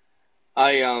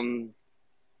 I'm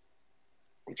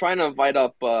trying to invite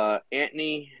up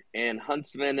Anthony and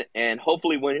Huntsman and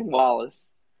hopefully William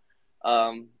Wallace.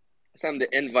 Send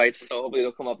the invites, so hopefully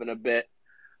they'll come up in a bit.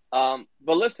 But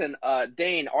listen,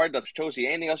 Dane, RW, Josie,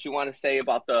 anything else you want to say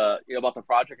about the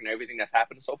project and everything that's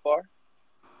happened so far?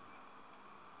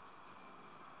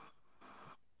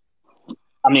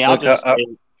 I mean, I'll just say,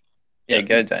 yeah,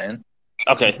 go Dan.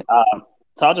 Okay,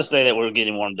 so I'll just say that we're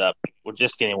getting warmed up. We're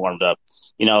just getting warmed up.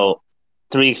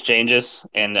 3 exchanges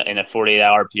in a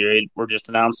 48-hour period were just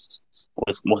announced,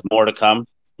 with more to come.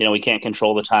 We can't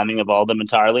control the timing of all of them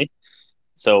entirely,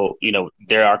 so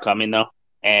they are coming though.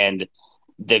 And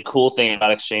the cool thing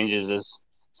about exchanges is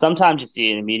sometimes you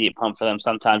see an immediate pump for them,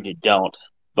 sometimes you don't.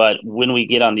 But when we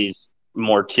get on these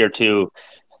more tier 2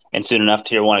 and soon enough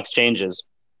tier 1 exchanges,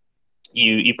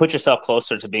 you put yourself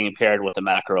closer to being paired with a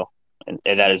macro, and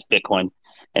that is Bitcoin.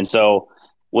 And so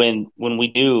when we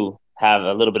do have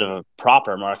a little bit of a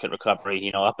proper market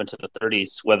recovery, up into the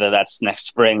 30s, whether that's next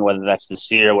spring, whether that's this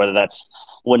year, whether that's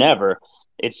whenever,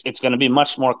 it's going to be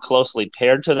much more closely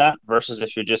paired to that versus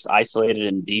if you're just isolated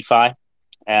in DeFi.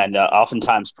 And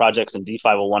oftentimes projects in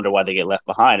DeFi will wonder why they get left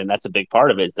behind. And that's a big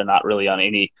part of it, is they're not really on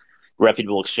any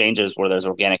reputable exchanges where there's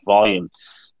organic volume.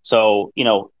 So,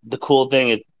 the cool thing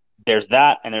is there's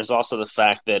that, and there's also the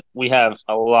fact that we have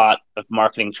a lot of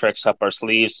marketing tricks up our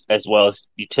sleeves, as well as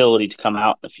utility to come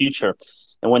out in the future.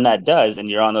 And when that does, and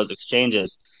you're on those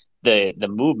exchanges, the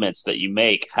movements that you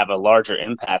make have a larger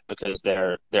impact because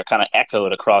they're kind of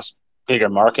echoed across bigger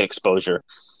market exposure.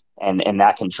 And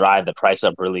that can drive the price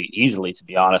up really easily, to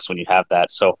be honest, when you have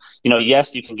that. So,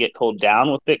 yes, you can get pulled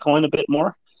down with Bitcoin a bit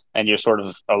more, and you're sort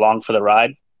of along for the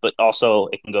ride, but also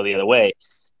it can go the other way.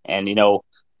 And,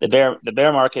 the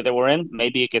bear market that we're in,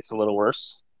 maybe it gets a little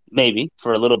worse, maybe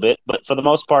for a little bit, but for the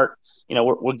most part,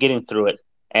 we're getting through it.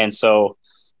 And so,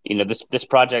 this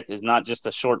project is not just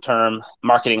a short-term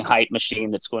marketing hype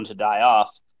machine that's going to die off.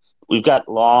 We've got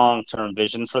long-term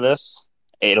vision for this.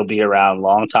 It'll be around a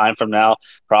long time from now,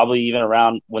 probably even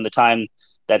around when the time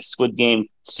that Squid Game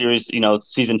series,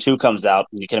 season 2 comes out.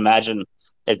 You can imagine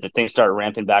as the things start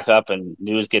ramping back up and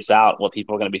news gets out, what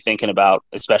people are going to be thinking about,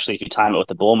 especially if you time it with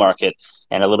the bull market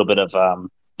and a little bit of,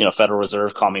 Federal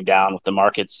Reserve calming down with the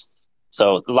markets.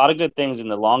 So a lot of good things in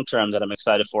the long term that I'm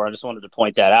excited for. I just wanted to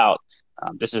point that out.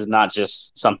 This is not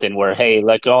just something where, hey,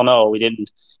 oh no, we didn't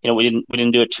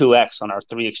do a 2x on our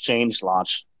 3 exchange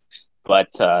launch. But,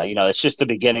 it's just the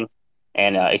beginning,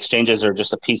 and exchanges are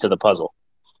just a piece of the puzzle.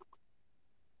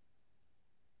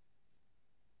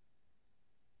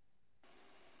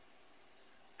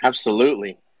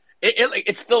 Absolutely.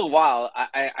 It's still wild.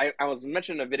 I was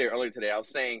mentioning a video earlier today. I was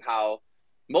saying how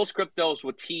most cryptos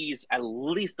would tease at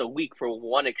least a week for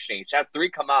one exchange. Have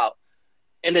 3 come out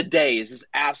in a day is just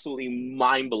absolutely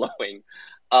mind-blowing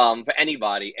for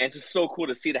anybody. And it's just so cool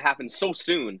to see it happen so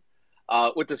soon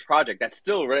with this project that's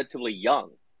still relatively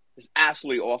young. It's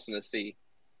absolutely awesome to see.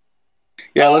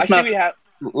 Yeah, let's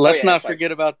not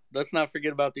forget about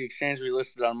the exchange we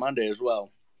listed on Monday as well.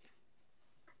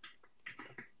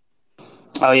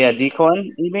 Oh yeah, Dcoin,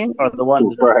 you mean, or the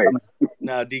ones? Right.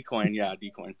 No, Dcoin. Yeah,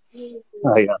 Dcoin.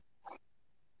 Oh yeah.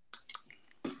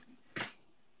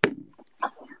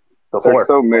 There's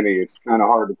so many; it's kind of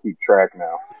hard to keep track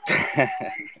now.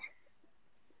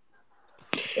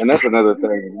 And that's another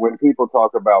thing. When people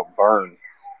talk about burn,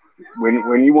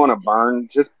 when you want to burn,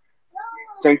 just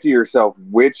think to yourself,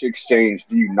 which exchange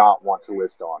do you not want to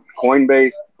list on?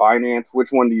 Coinbase, Binance, which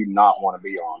one do you not want to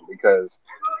be on? Because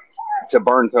to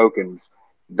burn tokens,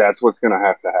 that's what's going to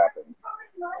happen.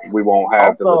 We won't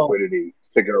have the liquidity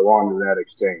to go on to that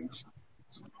exchange.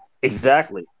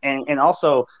 Exactly. And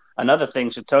also another thing,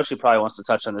 Satoshi probably wants to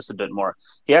touch on this a bit more.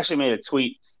 He actually made a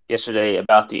tweet yesterday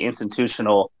about the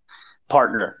institutional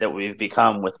partner that we've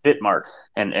become with Bitmart.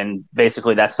 And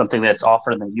basically that's something that's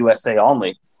offered in the USA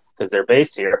only because they're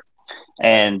based here.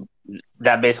 And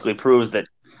that basically proves that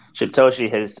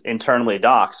Satoshi has internally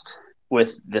doxed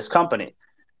with this company.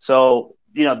 So,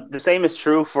 the same is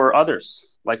true for others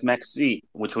like MEXC,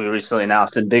 which we recently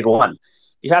announced, and Big One.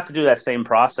 You have to do that same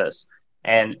process.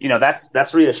 And,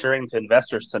 that's reassuring to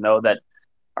investors to know that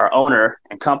our owner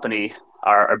and company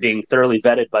are being thoroughly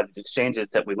vetted by these exchanges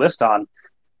that we list on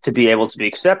to be able to be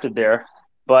accepted there,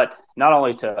 but not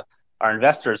only to our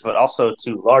investors, but also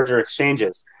to larger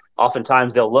exchanges.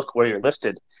 Oftentimes they'll look where you're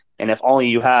listed And if only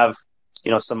you have,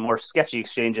 some more sketchy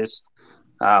exchanges,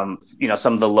 some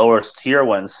of the lower tier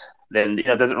ones, then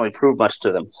it doesn't really prove much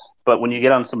to them. But when you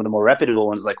get on some of the more reputable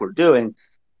ones like we're doing,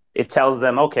 it tells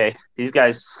them, okay, these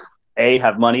guys, A,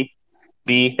 have money,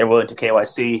 B, they're willing to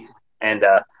KYC, and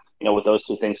with those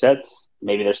two things said,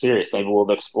 maybe they're serious. Maybe we'll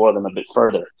explore them a bit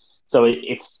further. So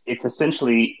it's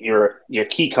essentially your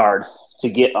key card to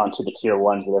get onto the tier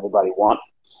ones that everybody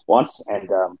wants, and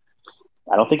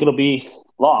I don't think it'll be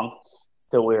long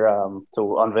till we're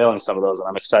till unveiling some of those, and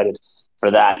I'm excited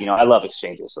for that. I love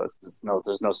exchanges, so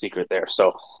there's no secret there.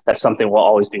 So that's something we'll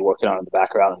always be working on in the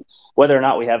background, and whether or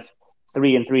not we have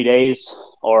 3 in 3 days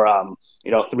or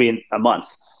 3 in a month,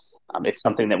 it's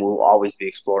something that we'll always be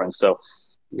exploring. So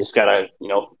you just gotta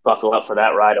buckle up for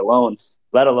that ride alone,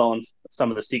 let alone some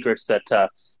of the secrets that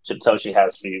Satoshi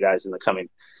has for you guys in the coming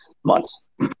months.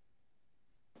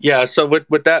 Yeah, so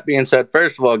with that being said,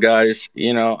 first of all, guys,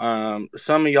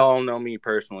 some of y'all know me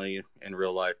personally in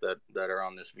real life that are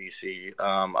on this VC.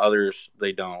 Others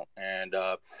they don't, and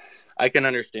I can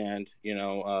understand,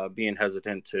 being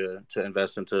hesitant to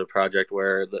invest into a project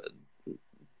where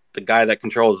the guy that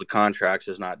controls the contracts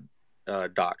is not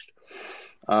doxed.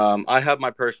 I have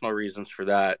my personal reasons for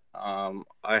that.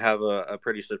 I have a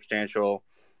pretty substantial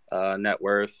net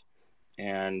worth.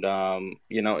 And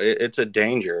it's a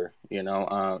danger,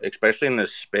 especially in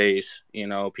this space.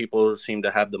 People seem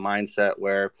to have the mindset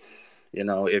where,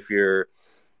 if you're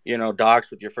doxed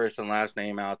with your first and last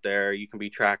name out there, you can be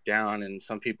tracked down, and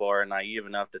some people are naive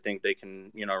enough to think they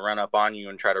can run up on you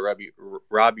and try to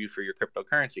rob you for your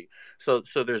cryptocurrency. So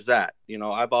there's that.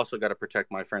 I've also got to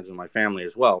protect my friends and my family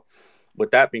as well.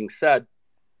 With that being said,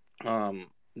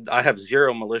 I have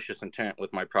zero malicious intent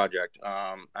with my project.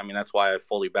 That's why I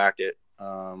fully backed it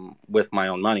with my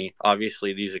own money.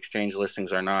 Obviously, these exchange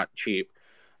listings are not cheap,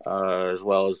 as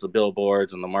well as the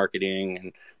billboards and the marketing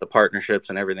and the partnerships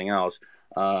and everything else.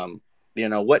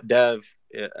 What dev,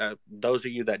 those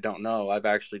of you that don't know, I've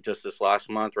actually just this last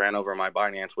month ran over my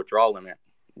Binance withdrawal limit,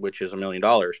 which is $1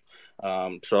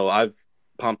 million. So I've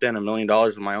pumped in $1 million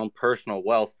of my own personal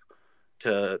wealth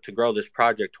to grow this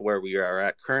project to where we are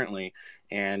at currently.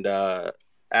 And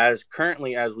as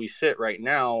we sit right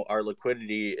now, our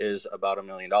liquidity is about $1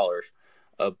 million.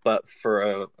 But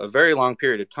for a very long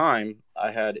period of time,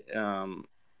 I had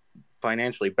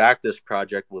financially backed this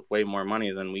project with way more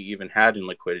money than we even had in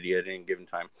liquidity at any given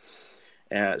time.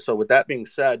 And so with that being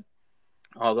said,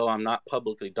 although I'm not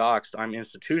publicly doxxed, I'm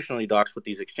institutionally doxxed with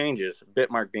these exchanges,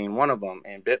 Bitmark being one of them.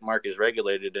 And Bitmark is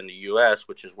regulated in the U.S.,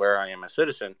 which is where I am a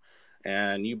citizen.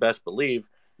 And you best believe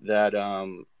that,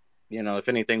 if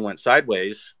anything went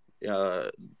sideways,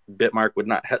 Bitmark would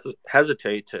not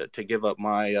hesitate to give up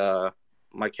my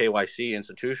KYC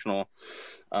institutional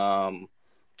to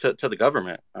the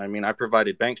government. I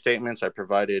provided bank statements, I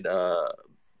provided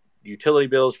utility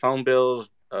bills, phone bills,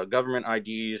 government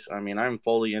IDs. I'm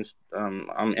fully I'm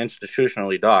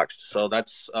institutionally doxxed, so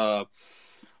that's a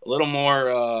little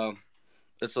more.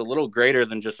 It's a little greater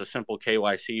than just a simple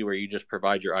KYC where you just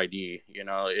provide your ID.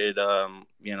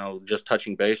 Just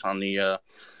touching base on the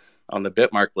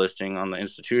Bitmark listing on the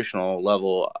institutional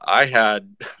level, I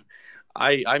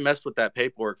messed with that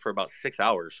paperwork for about 6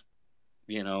 hours.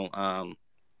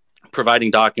 Providing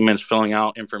documents, filling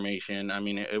out information.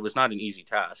 It was not an easy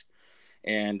task.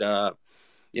 And I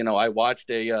watched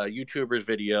a YouTuber's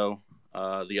video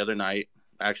the other night,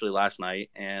 actually last night,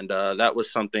 and that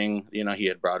was something he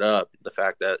had brought up, the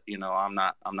fact that I'm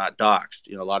not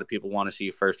doxxed. A lot of people want to see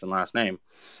first and last name,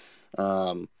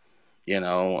 and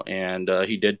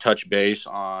he did touch base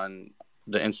on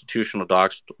the institutional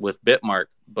doxed with Bitmark.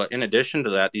 But in addition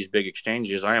to that, these big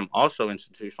exchanges, I am also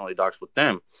institutionally doxed with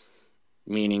them,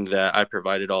 meaning that I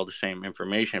provided all the same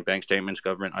information, bank statements,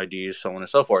 government IDs, so on and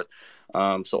so forth.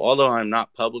 So although I'm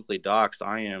not publicly doxed,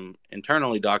 I am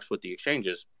internally doxed with the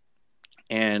exchanges.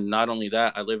 And not only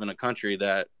that, I live in a country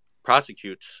that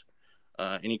prosecutes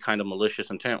any kind of malicious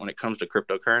intent when it comes to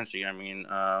cryptocurrency.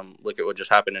 Look at what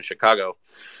just happened in Chicago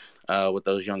with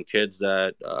those young kids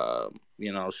that,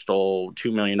 stole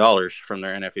 $2 million from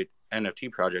their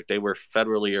NFT project. They were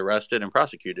federally arrested and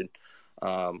prosecuted.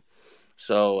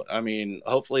 So,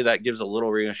 hopefully that gives a little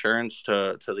reassurance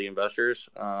to the investors.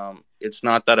 It's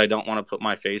not that I don't want to put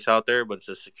my face out there, but it's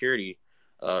a security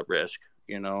risk.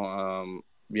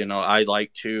 I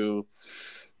like to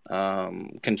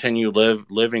continue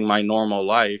living my normal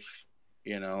life,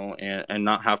 and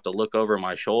not have to look over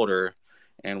my shoulder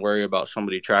and worry about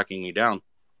somebody tracking me down.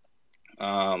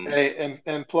 Hey,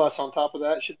 and plus on top of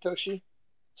that,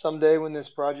 someday when this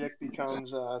project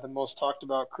becomes the most talked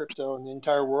about crypto in the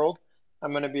entire world,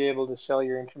 I'm going to be able to sell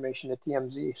your information to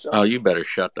TMZ. So. Oh, you better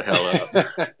shut the hell up.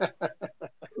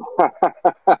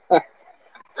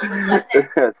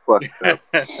 That's fucked up.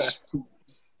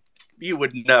 You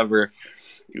would never.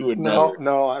 You would never.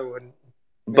 No, I wouldn't.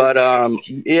 Maybe. But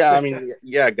yeah, I mean,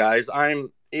 yeah, guys, so I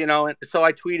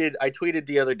tweeted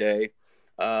the other day,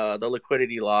 the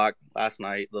liquidity lock last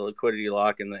night, the liquidity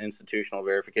lock and the institutional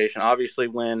verification. Obviously,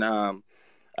 when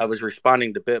I was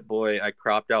responding to BitBoy, I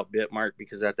cropped out Bitmark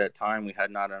because at that time we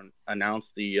had not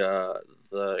announced the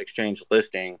exchange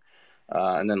listing.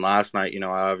 And then last night, I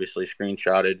obviously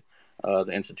screenshotted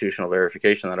the institutional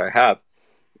verification that I have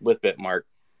with Bitmark.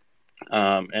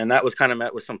 And that was kind of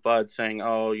met with some FUD saying,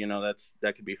 oh,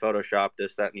 that could be Photoshop,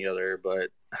 this, that, and the other.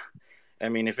 But I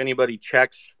mean, if anybody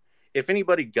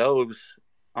goes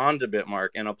onto Bitmark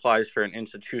and applies for an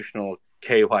institutional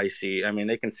KYC, I mean,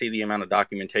 they can see the amount of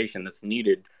documentation that's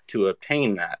needed to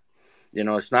obtain that.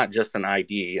 It's not just an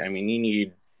ID. I mean,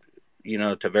 you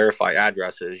need, to verify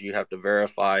addresses. You have to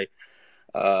verify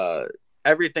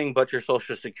everything but your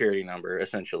social security number,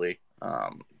 essentially.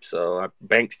 So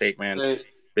bank statements,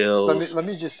 bills. Let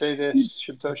me just say this,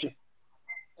 Shibtoshi.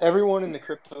 Everyone in the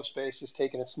crypto space is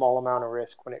taking a small amount of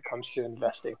risk when it comes to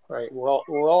investing, right?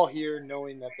 We're all here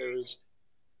knowing that there's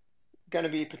going to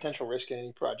be potential risk in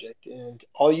any project, and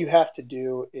all you have to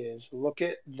do is look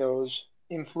at those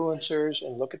influencers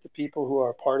and look at the people who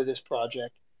are part of this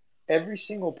project. Every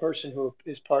single person who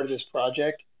is part of this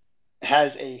project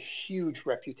has a huge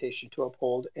reputation to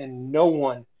uphold, and no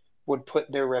one would put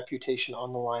their reputation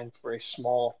on the line for a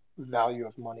small value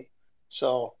of money.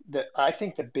 So I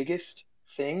think the biggest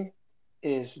thing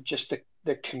is just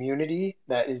the community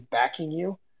that is backing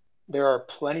you. There are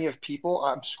plenty of people.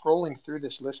 I'm scrolling through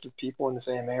this list of people in this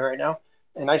AMA right now,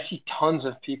 and I see tons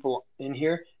of people in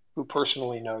here who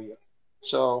personally know you.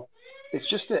 So it's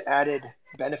just an added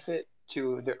benefit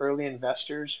to the early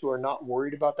investors who are not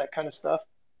worried about that kind of stuff,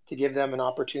 to give them an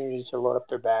opportunity to load up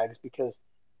their bags, because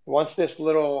once this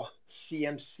little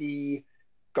CMC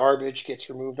garbage gets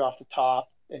removed off the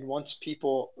top, and once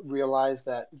people realize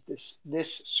that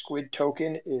this squid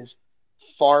token is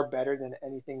far better than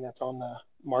anything that's on the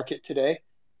market today,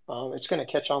 it's going to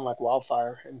catch on like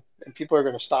wildfire, and people are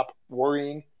going to stop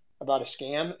worrying about a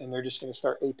scam, and they're just going to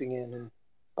start aping in. And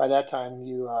by that time,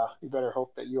 you better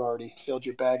hope that you already filled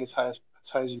your bag as high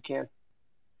as you can.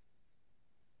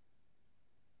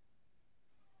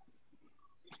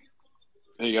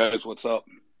 Hey guys, what's up?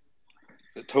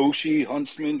 Satoshi,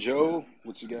 Huntsman, Joe,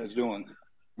 what's you guys doing?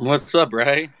 What's up,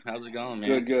 Ray? How's it going,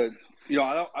 man? Good.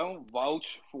 I don't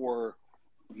vouch for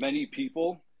many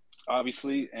people,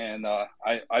 obviously, and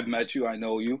I've met you, I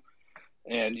know you,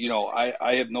 and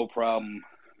I have no problem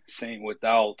saying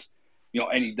without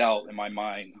any doubt in my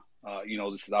mind,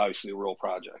 this is obviously a real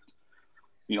project.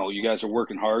 You guys are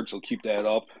working hard, so keep that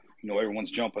up.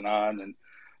 Everyone's jumping on, and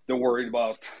they're worried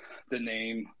about the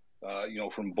name.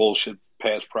 From bullshit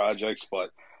past projects, but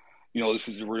this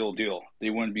is the real deal. They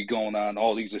wouldn't be going on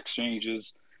all these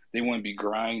exchanges. They wouldn't be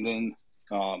grinding.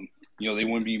 They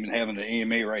wouldn't be even having the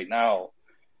AMA right now,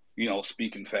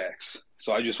 speaking facts.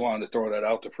 So I just wanted to throw that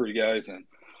out there for you guys. And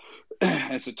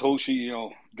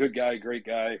Satoshi, good guy, great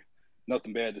guy.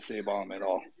 Nothing bad to say about him at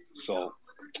all. So,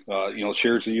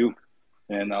 cheers to you.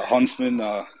 And Huntsman,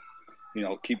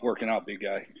 keep working out, big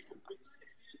guy.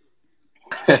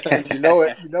 You know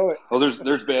it. Oh,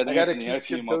 there's Bad I gotta Anthony. I keep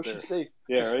see him up there. safe.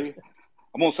 Yeah, right.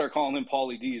 I'm gonna start calling him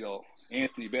Paulie D though.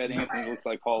 Bad Anthony looks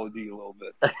like Paulie D a little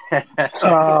bit.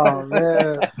 Oh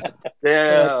man,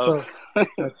 Yeah,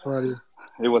 that's funny.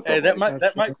 Hey, what's up?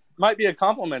 That might be a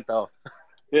compliment though.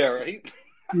 Yeah, right.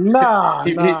 Nah,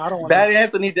 I don't want. Bad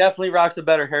Anthony definitely rocks a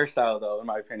better hairstyle though, in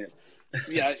my opinion.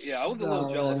 Yeah. I was a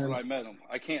little jealous when I met him.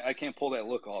 I can't pull that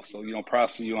look off. So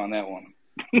props to you on that one.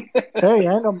 Hey,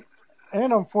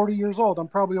 and I'm 40 years old. I'm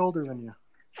probably older than you.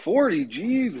 40?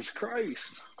 Jesus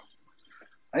Christ.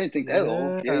 I didn't think that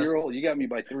old. Yeah, you're old. You got me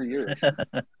by 3 years. I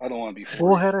don't want to be 40.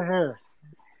 Full head of hair.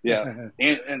 Yeah,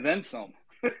 and then some.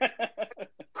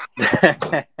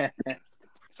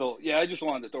 So, yeah, I just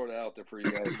wanted to throw that out there for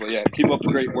you guys. But, yeah, keep up the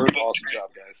great work. Awesome job,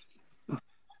 guys.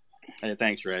 Hey,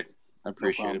 thanks, Ray. I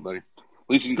appreciate it, buddy. At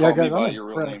least you can call me by I'm your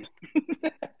real name.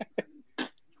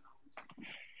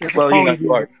 Well,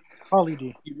 you are. Paulie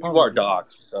D. You are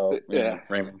dogs, so yeah,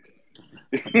 Raymond.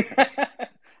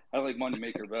 I like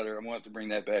Moneymaker better. I'm gonna have to bring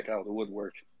that back out of the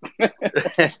woodwork.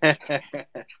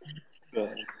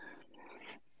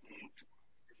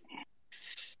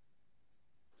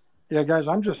 Yeah, guys,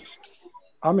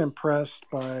 I'm impressed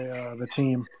by the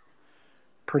team.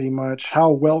 Pretty much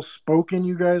how well spoken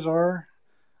you guys are.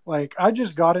 Like, I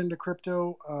just got into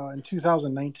crypto in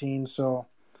 2019, so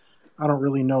I don't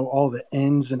really know all the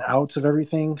ins and outs of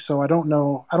everything. So I don't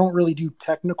know. I don't really do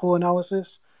technical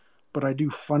analysis, but I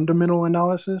do fundamental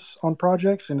analysis on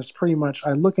projects. And it's pretty much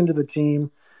I look into the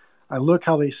team, I look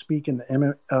how they speak in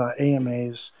the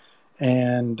AMAs,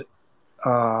 and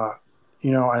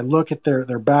I look at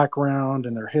their background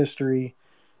and their history.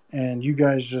 And you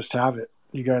guys just have it.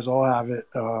 You guys all have it.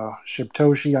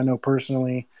 Shibtoshi, I know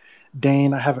personally.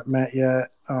 Dane, I haven't met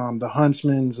yet. The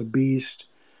Huntsman's a beast.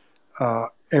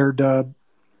 Airdub,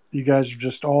 you guys are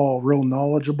just all real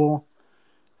knowledgeable,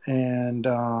 and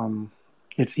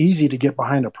it's easy to get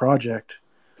behind a project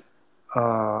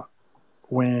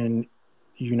when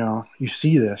you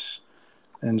see this,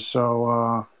 and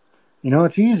so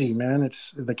it's easy, man.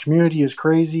 It's the community is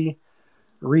crazy,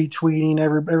 retweeting.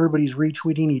 Everybody's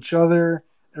retweeting each other.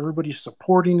 Everybody's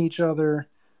supporting each other.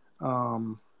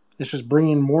 It's just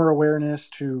bringing more awareness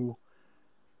to,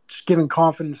 just giving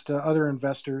confidence to other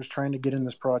investors trying to get in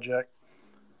this project.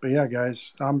 But yeah,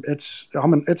 guys, it's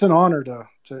an honor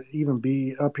to even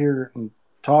be up here and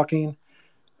talking.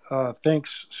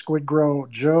 Thanks, SquidGrow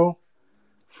Joe,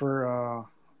 for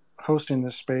hosting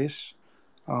this space.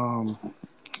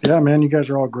 Yeah, man, you guys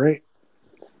are all great.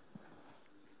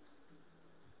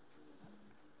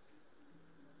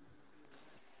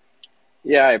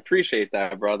 Yeah, I appreciate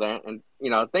that, brother. And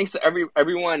thanks to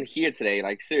everyone here today.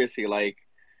 Like seriously, like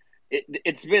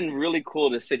it's been really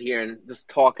cool to sit here and just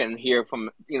talk and hear from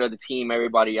the team,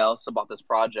 everybody else about this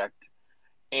project.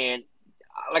 And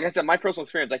like I said, my personal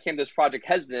experience, I came to this project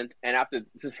hesitant, and after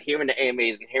just hearing the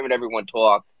AMAs and hearing everyone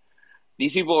talk,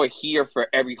 these people are here for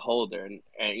every holder,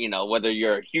 and whether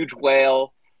you're a huge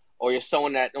whale or you're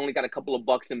someone that only got a couple of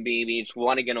bucks in BNB, just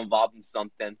want to get involved in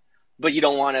something, but you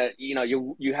don't want to,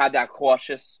 you have that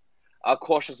cautious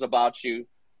about you.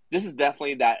 This is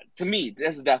definitely that. To me,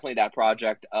 this is definitely that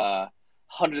project.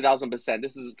 100,000%.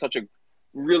 This is such a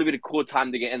really really cool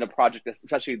time to get in a project,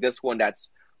 especially this one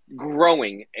that's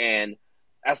growing. And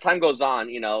as time goes on,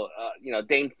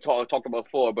 Dane talked about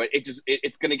before, but it's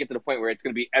going to get to the point where it's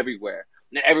going to be everywhere,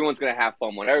 and everyone's going to have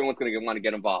fun with it. Everyone's going to want to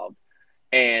get involved.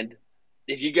 And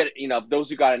if you get, those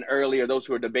who got in early or those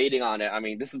who are debating on it, I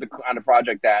mean, this is the kind of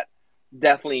project that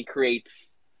definitely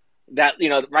creates that.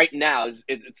 Right now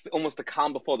it's almost the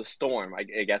calm before the storm. I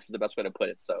guess is the best way to put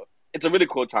it. So it's a really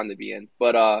cool time to be in.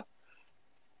 But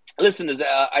listeners,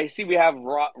 I see we have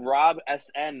Rob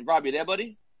SN. Rob, you there,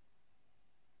 buddy?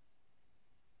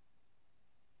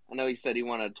 I know he said he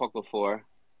wanted to talk before.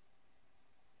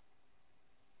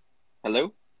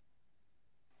 Hello?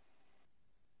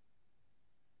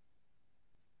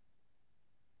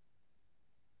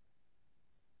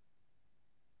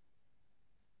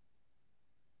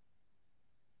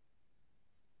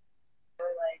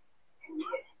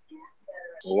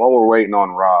 While we're waiting on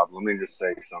Rob, let me just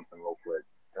say something real quick.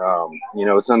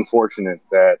 It's unfortunate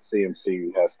that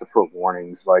CMC has to put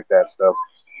warnings like that stuff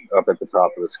up at the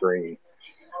top of the screen.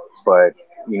 But,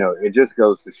 it just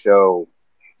goes to show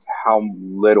how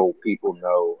little people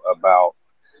know about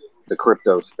the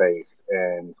crypto space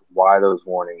and why those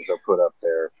warnings are put up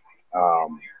there.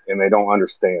 And they don't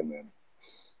understand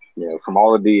them. From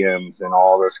all the DMs and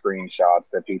all the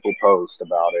screenshots that people post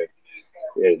about it,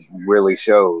 it really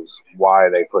shows why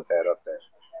they put that up there.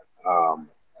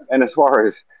 And as far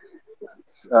as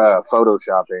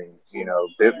photoshopping,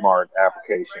 Bitmart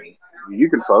application, you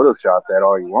can Photoshop that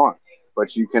all you want,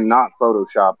 but you cannot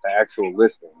Photoshop the actual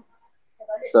listing.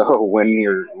 So when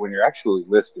you're actually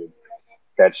listed,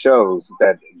 that shows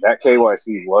that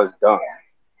KYC was done.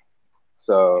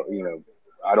 So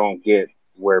I don't get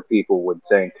where people would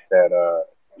think that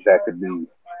that could be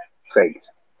faked.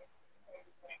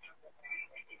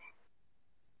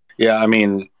 Yeah, I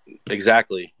mean,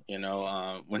 exactly.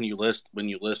 When you list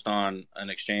on an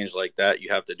exchange like that, you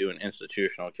have to do an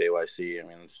institutional KYC. I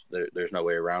mean, there's no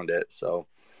way around it. So,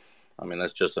 I mean,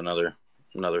 that's just another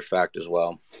fact as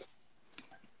well.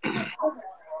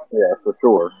 Yeah, for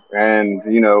sure. And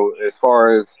as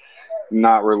far as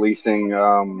not releasing,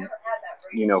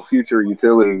 future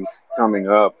utilities coming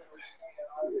up,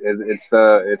 it's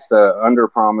the under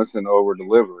promise and over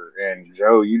deliver. And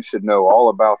Joe, you should know all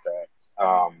about that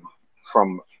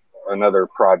from another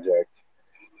project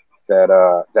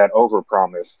that over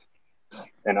promised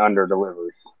and under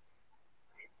delivers.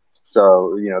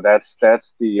 So that's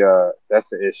the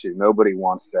issue. Nobody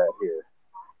wants that here,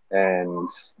 and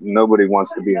nobody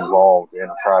wants to be involved in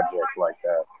a project like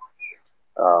that.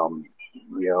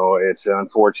 It's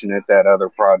unfortunate that other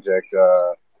project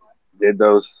did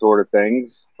those sort of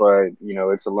things, but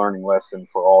it's a learning lesson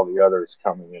for all the others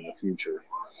coming in the future.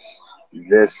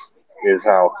 This is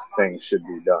how things should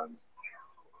be done.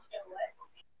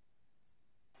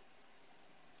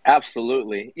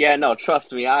 Absolutely. Yeah, no,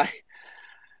 trust me.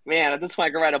 Man, at this point,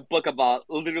 I can write a book about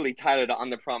literally titled "On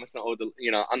the Promise and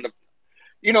on the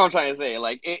what I'm trying to say.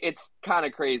 Like it's kind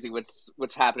of crazy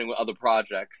what's happening with other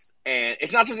projects, and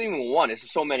it's not just even one. It's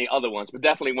just so many other ones, but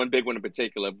definitely one big one in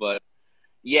particular. But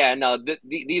yeah, no,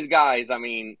 these guys. I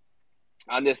mean,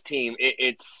 on this team,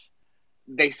 it's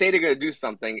they say they're going to do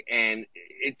something, and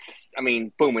I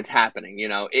mean, boom, it's happening.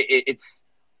 It's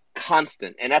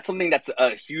constant, and that's something that's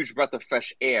a huge breath of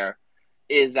fresh air.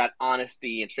 Is that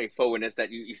honesty and straightforwardness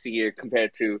that you see here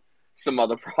compared to some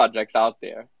other projects out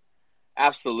there?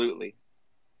 Absolutely.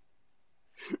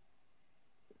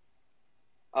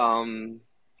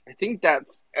 I think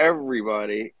that's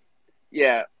everybody.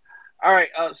 Yeah. All right.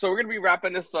 So we're gonna be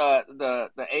wrapping this the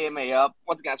AMA up.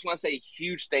 Once again, I just want to say a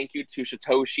huge thank you to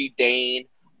Satoshi, Dane,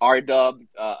 R Dub,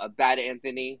 Bad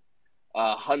Anthony,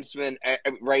 Huntsman,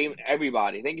 Ray,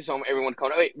 everybody. Thank you so much, everyone.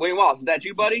 Coming. Wait, William Wallace, is that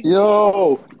you, buddy?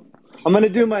 Yo, I'm gonna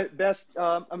do my best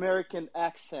American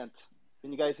accent.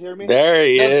 Can you guys hear me? There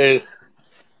he is.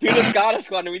 Do the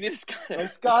Scottish one. We need a Scottish. My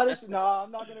Scottish? No,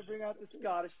 I'm not gonna bring out the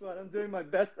Scottish one. I'm doing my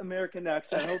best American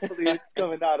accent. Hopefully, it's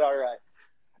coming out all right.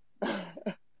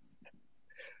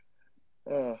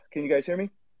 Can you guys hear me?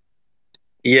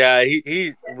 Yeah,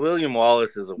 he William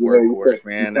Wallace is a workhorse,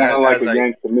 man. Sound like a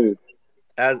gangster move.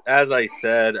 As I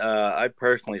said, I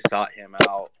personally sought him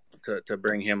out to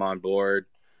bring him on board,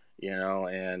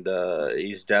 and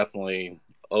he's definitely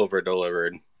over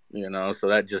delivered, so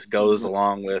that just goes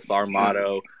along with our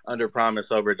motto, under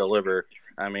promise, over deliver.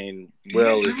 I mean,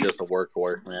 Will is just a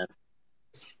workhorse, man.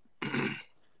 Can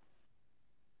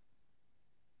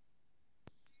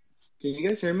you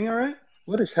guys hear me all right?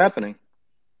 What is happening?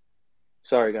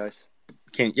 Sorry, guys.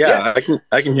 I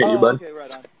can hear you, bud. Okay,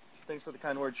 right on. Thanks for the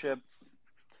kind word, Chip.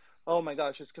 Oh my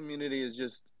gosh, this community has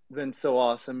just been so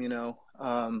awesome,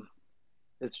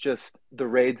 It's just the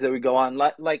raids that we go on.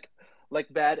 Like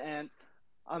Bad Ant,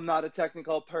 I'm not a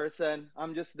technical person.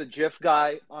 I'm just the GIF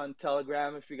guy on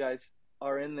Telegram if you guys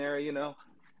are in there,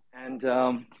 And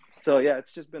so, yeah,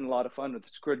 it's just been a lot of fun. The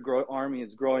SquidGrow Army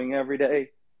is growing every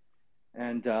day.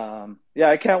 And,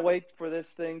 I can't wait for this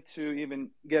thing to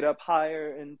even get up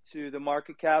higher into the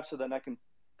market cap so then I can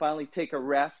finally take a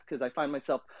rest because I find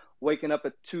myself waking up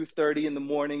at 2:30 in the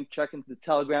morning, checking the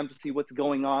Telegram to see what's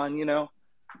going on,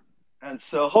 And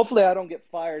so hopefully I don't get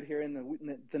fired here in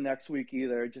the next week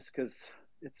either, just because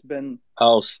it's been.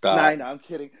 Oh, stop! No, I'm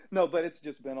kidding. No, but it's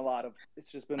just been a lot of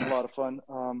fun.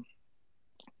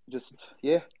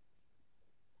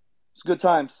 It's good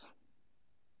times.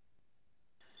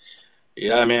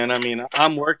 Yeah, man. I mean,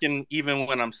 I'm working even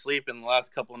when I'm sleeping. The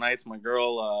last couple of nights, my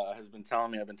girl has been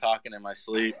telling me I've been talking in my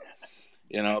sleep,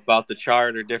 about the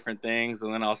chart or different things,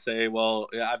 and then I'll say, "Well,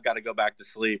 yeah, I've got to go back to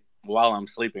sleep while I'm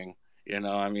sleeping."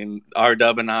 I mean, R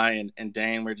Dub and I and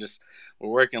Dane, we're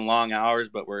working long hours,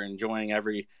 but we're enjoying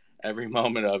every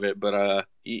moment of it. But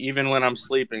even when I'm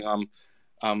sleeping,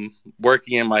 I'm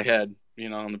working in my head,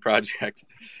 on the project.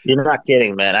 You're not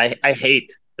kidding, man. I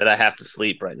hate that I have to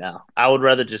sleep right now. I would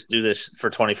rather just do this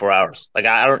for 24 hours. Like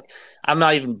I'm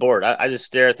not even bored. I just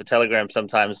stare at the Telegram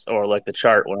sometimes or like the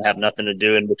chart when I have nothing to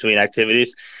do in between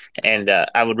activities. And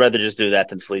I would rather just do that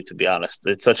than sleep, to be honest.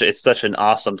 It's such an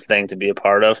awesome thing to be a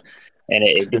part of. And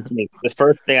it gets me the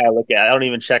first thing I look at. I don't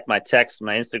even check my text,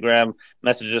 my Instagram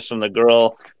messages from the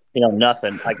girl.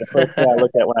 Nothing. Like the first thing I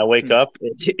look at when I wake up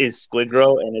is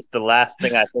SquidGrow, and it's the last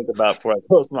thing I think about before I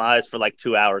close my eyes for like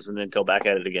 2 hours and then go back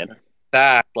at it again.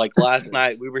 Like last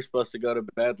night, we were supposed to go to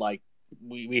bed. Like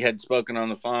we had spoken on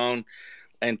the phone,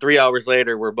 and 3 hours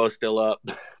later, we're both still up.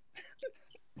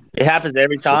 It happens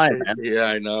every time, man. Yeah,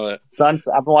 I know it. I've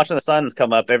been watching the suns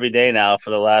come up every day now for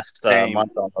the last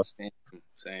month almost.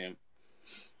 Same.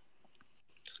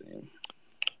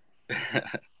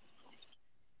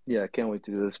 Yeah, I can't wait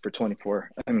to do this for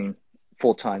 24. I mean,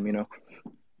 full time,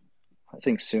 I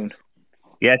think soon.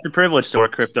 Yeah, it's a privilege to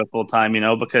work crypto full time,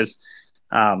 because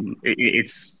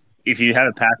it's if you have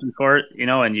a passion for it,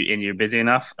 and you're busy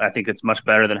enough, I think it's much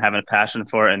better than having a passion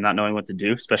for it and not knowing what to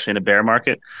do, especially in a bear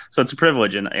market. So it's a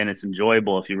privilege and it's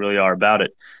enjoyable if you really are about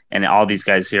it. And all these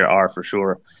guys here are for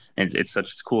sure. And it's such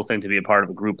a cool thing to be a part of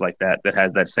a group like that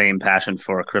has that same passion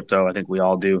for crypto. I think we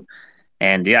all do.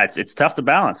 And yeah, it's tough to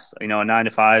balance, a 9 to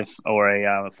 5 or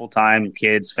a full-time,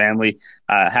 kids, family.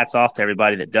 Hats off to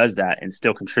everybody that does that and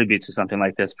still contributes to something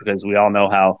like this, because we all know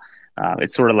how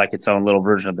it's sort of like its own little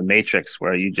version of the Matrix,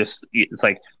 where it's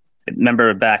like,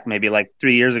 remember back maybe like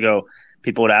 3 years ago,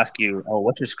 people would ask you, "Oh,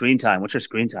 what's your screen time? What's your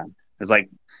screen time?" It's like,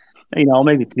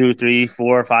 maybe 2, 3,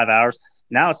 4, 5 hours.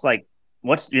 Now it's like,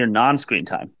 what's your non-screen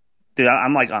time? Dude,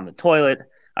 I'm like on the toilet.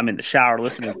 I'm in the shower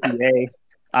listening to PA.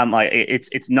 I'm like,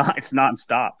 it's not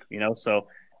stop, so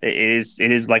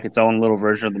it is like its own little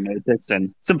version of the Matrix,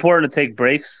 and it's important to take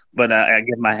breaks. But I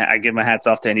give my hats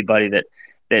off to anybody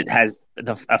that has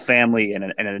a family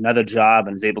and another job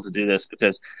and is able to do this,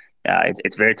 because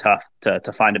it's very tough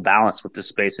to find a balance with this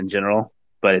space in general.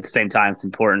 But at the same time, it's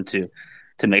important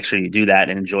to make sure you do that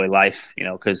and enjoy life,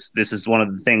 because this is one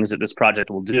of the things that this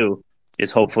project will do, is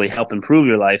hopefully help improve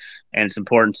your life. And it's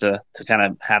important to kind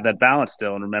of have that balance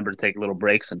still, and remember to take little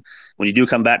breaks. And when you do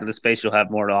come back to the space, you'll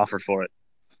have more to offer for it.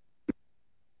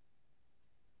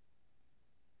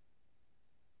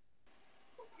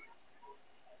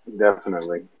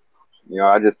 Definitely.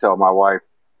 I just tell my wife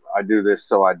I do this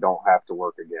so I don't have to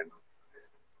work again.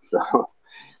 So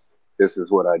this is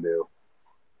what I do.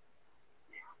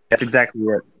 That's exactly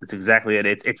it. That's exactly it.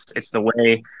 It's the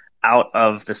way out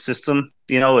of the system.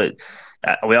 We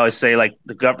always say, like,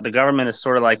 the government is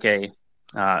sort of like a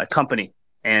company,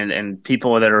 and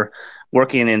people that are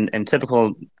working in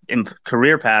typical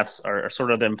career paths are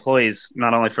sort of the employees,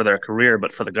 not only for their career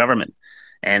but for the government.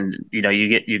 And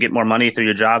you get more money through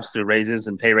your jobs, through raises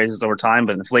and pay raises over time,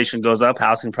 but inflation goes up,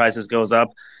 housing prices goes up.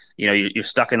 You're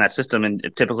stuck in that system, and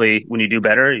typically when you do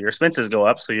better, your expenses go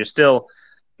up. So you're still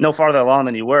no farther along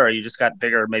than you were. You just got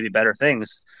bigger, maybe better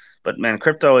things. But man,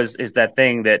 crypto is that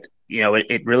thing that,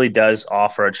 it really does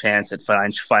offer a chance at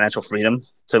financial freedom,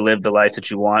 to live the life that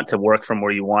you want, to work from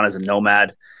where you want as a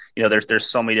nomad. There's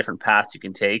so many different paths you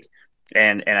can take.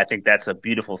 And I think that's a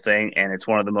beautiful thing. And it's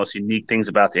one of the most unique things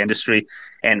about the industry.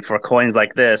 And for coins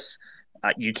like this,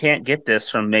 you can't get this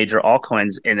from major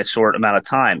altcoins in a short amount of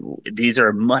time. These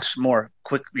are much more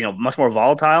quick, much more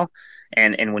volatile.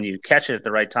 And when you catch it at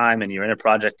the right time and you're in a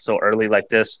project so early like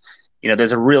this,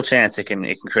 there's a real chance it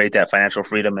can create that financial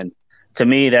freedom. And to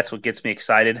me, that's what gets me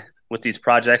excited with these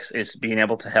projects, is being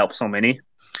able to help so many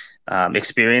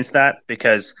experience that.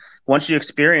 Because once you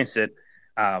experience it,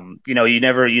 you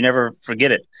never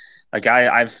forget it. Like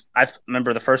I've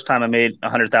remember the first time I made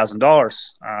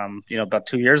 $100,000, about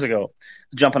 2 years ago,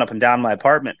 jumping up and down my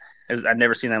apartment. I'd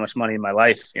never seen that much money in my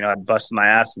life. I'd busted my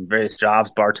ass in various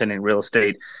jobs, bartending, real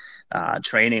estate,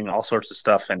 training, all sorts of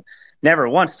stuff, and never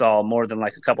once saw more than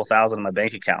like a couple thousand in my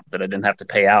bank account that I didn't have to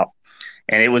pay out.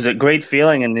 And it was a great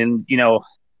feeling. And then,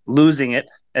 losing it,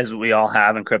 as we all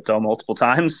have in crypto multiple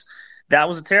times, that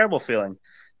was a terrible feeling.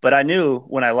 But I knew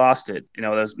when I lost it, that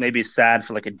was maybe sad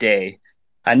for like a day.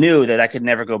 I knew that I could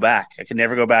never go back. I could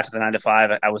never go back to the 9 to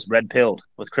 5. I was red pilled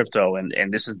with crypto, and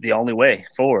this is the only way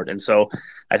forward. And so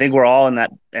I think we're all in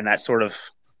that sort of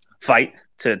fight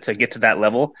to get to that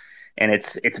level. And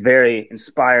it's very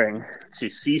inspiring to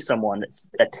see someone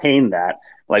attain that,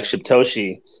 like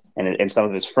Shibtoshi and some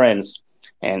of his friends.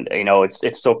 And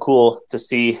it's so cool to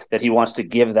see that he wants to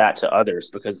give that to others,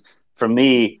 because for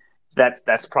me,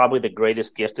 that's probably the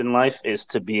greatest gift in life, is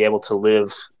to be able to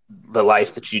live the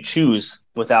life that you choose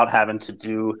without having to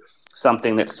do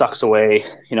something that sucks away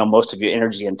most of your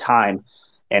energy and time,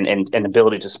 and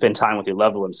ability to spend time with your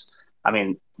loved ones. I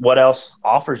mean, what else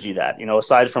offers you that,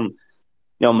 aside from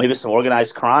maybe some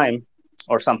organized crime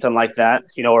or something like that,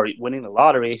 or winning the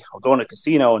lottery, or going to a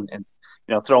casino and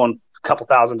throwing a couple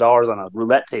 $1,000s on a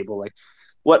roulette table. Like,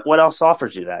 what else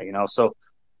offers you that? So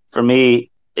for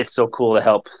me, it's so cool to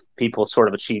help people sort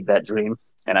of achieve that dream.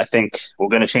 And I think we're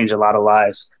going to change a lot of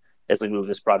lives as we move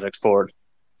this project forward.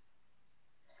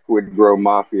 SquidGrow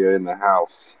Mafia in the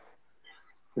house.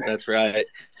 That's right.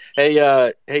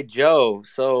 Hey, Joe.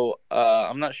 So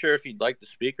I'm not sure if you'd like to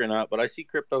speak or not, but I see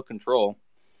Crypto Control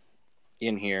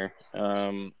in here.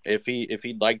 If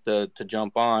he'd like to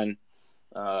jump on,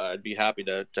 I'd be happy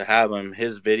to have him.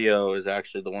 His video is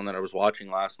actually the one that I was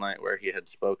watching last night, where he had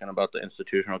spoken about the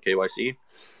institutional KYC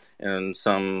and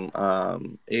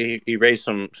he raised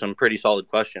some pretty solid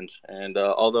questions. And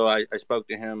although I spoke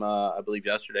to him, I believe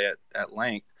yesterday at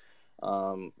length,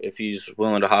 if he's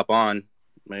willing to hop on,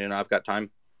 I've got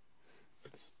time.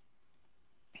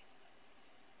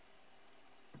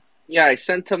 Yeah, I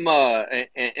sent him an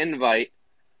invite.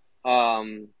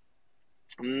 I'm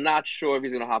not sure if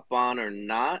he's gonna hop on or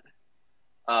not,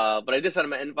 but I did send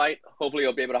him an invite. Hopefully,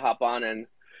 he'll be able to hop on and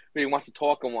maybe wants to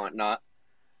talk and whatnot.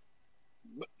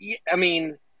 But, yeah, I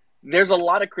mean, there's a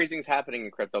lot of crazy things happening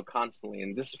in crypto constantly,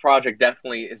 and this project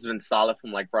definitely has been solid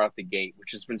from like right off the gate,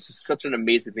 which has been such an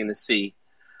amazing thing to see.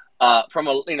 From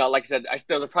like I said,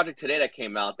 there was a project today that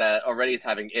came out that already is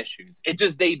having issues. It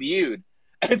just debuted,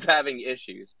 and it's having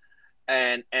issues.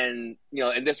 And in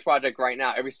this project right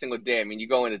now, every single day, I mean, you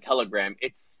go into Telegram,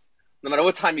 it's no matter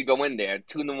what time you go in there,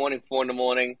 2 a.m, 4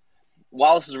 a.m,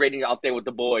 Wallace is raiding out there with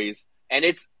the boys, and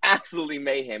it's absolutely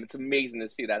mayhem. It's amazing to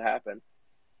see that happen.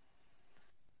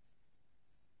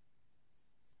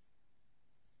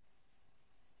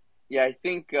 Yeah, I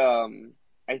think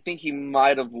he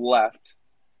might have left.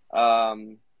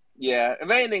 Yeah, if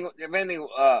anything,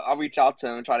 I'll reach out to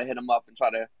him and try to hit him up and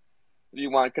try to, if you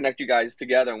want to connect you guys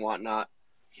together and whatnot.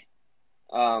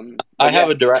 But yeah, I have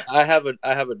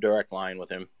a direct line with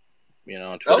him,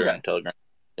 on Twitter okay. and Telegram.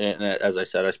 And as I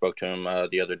said, I spoke to him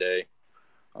the other day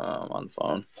on the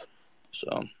phone. So,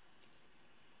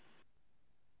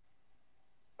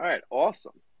 All right,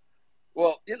 awesome.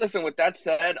 Well, listen. With that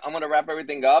said, I'm gonna wrap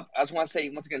everything up. I just want to say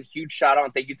once again, huge shout out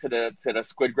and thank you to the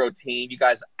SquidGrow team. You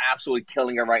guys are absolutely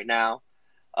killing it right now.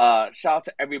 Shout out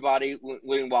to everybody,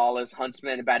 William Wallace,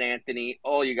 Huntsman, Bad Anthony,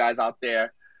 all you guys out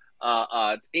there.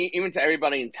 Even to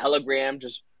everybody in Telegram,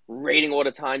 just rating all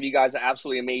the time. You guys are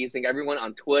absolutely amazing. Everyone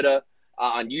on Twitter,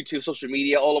 on YouTube, social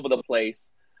media, all over the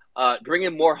place.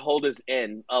 Bringing more holders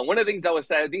in. One of the things that was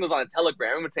said, I think it was on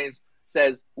Telegram. Everyone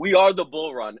says we are the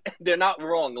bull run. They're not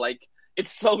wrong. Like,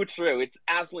 it's so true. It's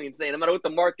absolutely insane. No matter what the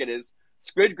market is,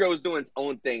 SquidGrow is doing its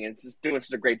own thing, and it's just doing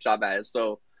such a great job at it.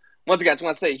 So, once again, I just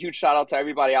want to say a huge shout out to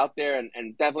everybody out there,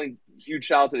 and definitely huge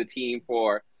shout out to the team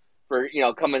for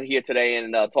coming here today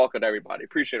and talking to everybody.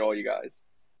 Appreciate all you guys.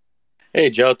 hey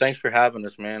Joe, thanks for having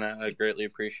us, man. I greatly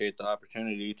appreciate the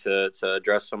opportunity to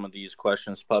address some of these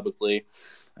questions publicly,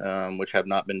 which have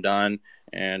not been done,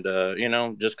 and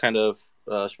just kind of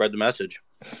spread the message.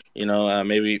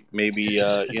 Maybe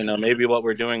what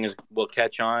we're doing is will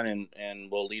catch on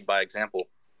and will lead by example,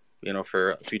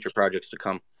 for future projects to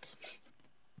come.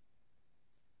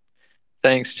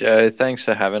 Thanks, Joe. Thanks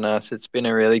for having us. It's been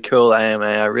a really cool AMA.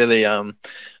 I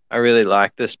really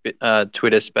like this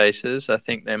Twitter Spaces. I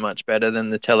think they're much better than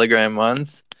the Telegram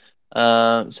ones.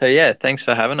 So yeah, thanks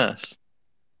for having us.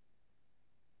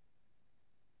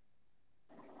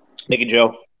 Thank you,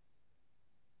 Joe.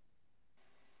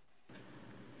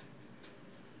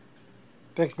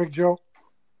 Thanks, Big Joe.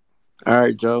 All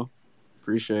right, Joe.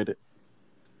 Appreciate it.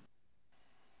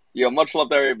 Yo, much love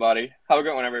to everybody. Have a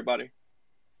good one, everybody.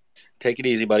 Take it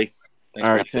easy, buddy. Thanks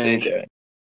All for right, having me. Tank.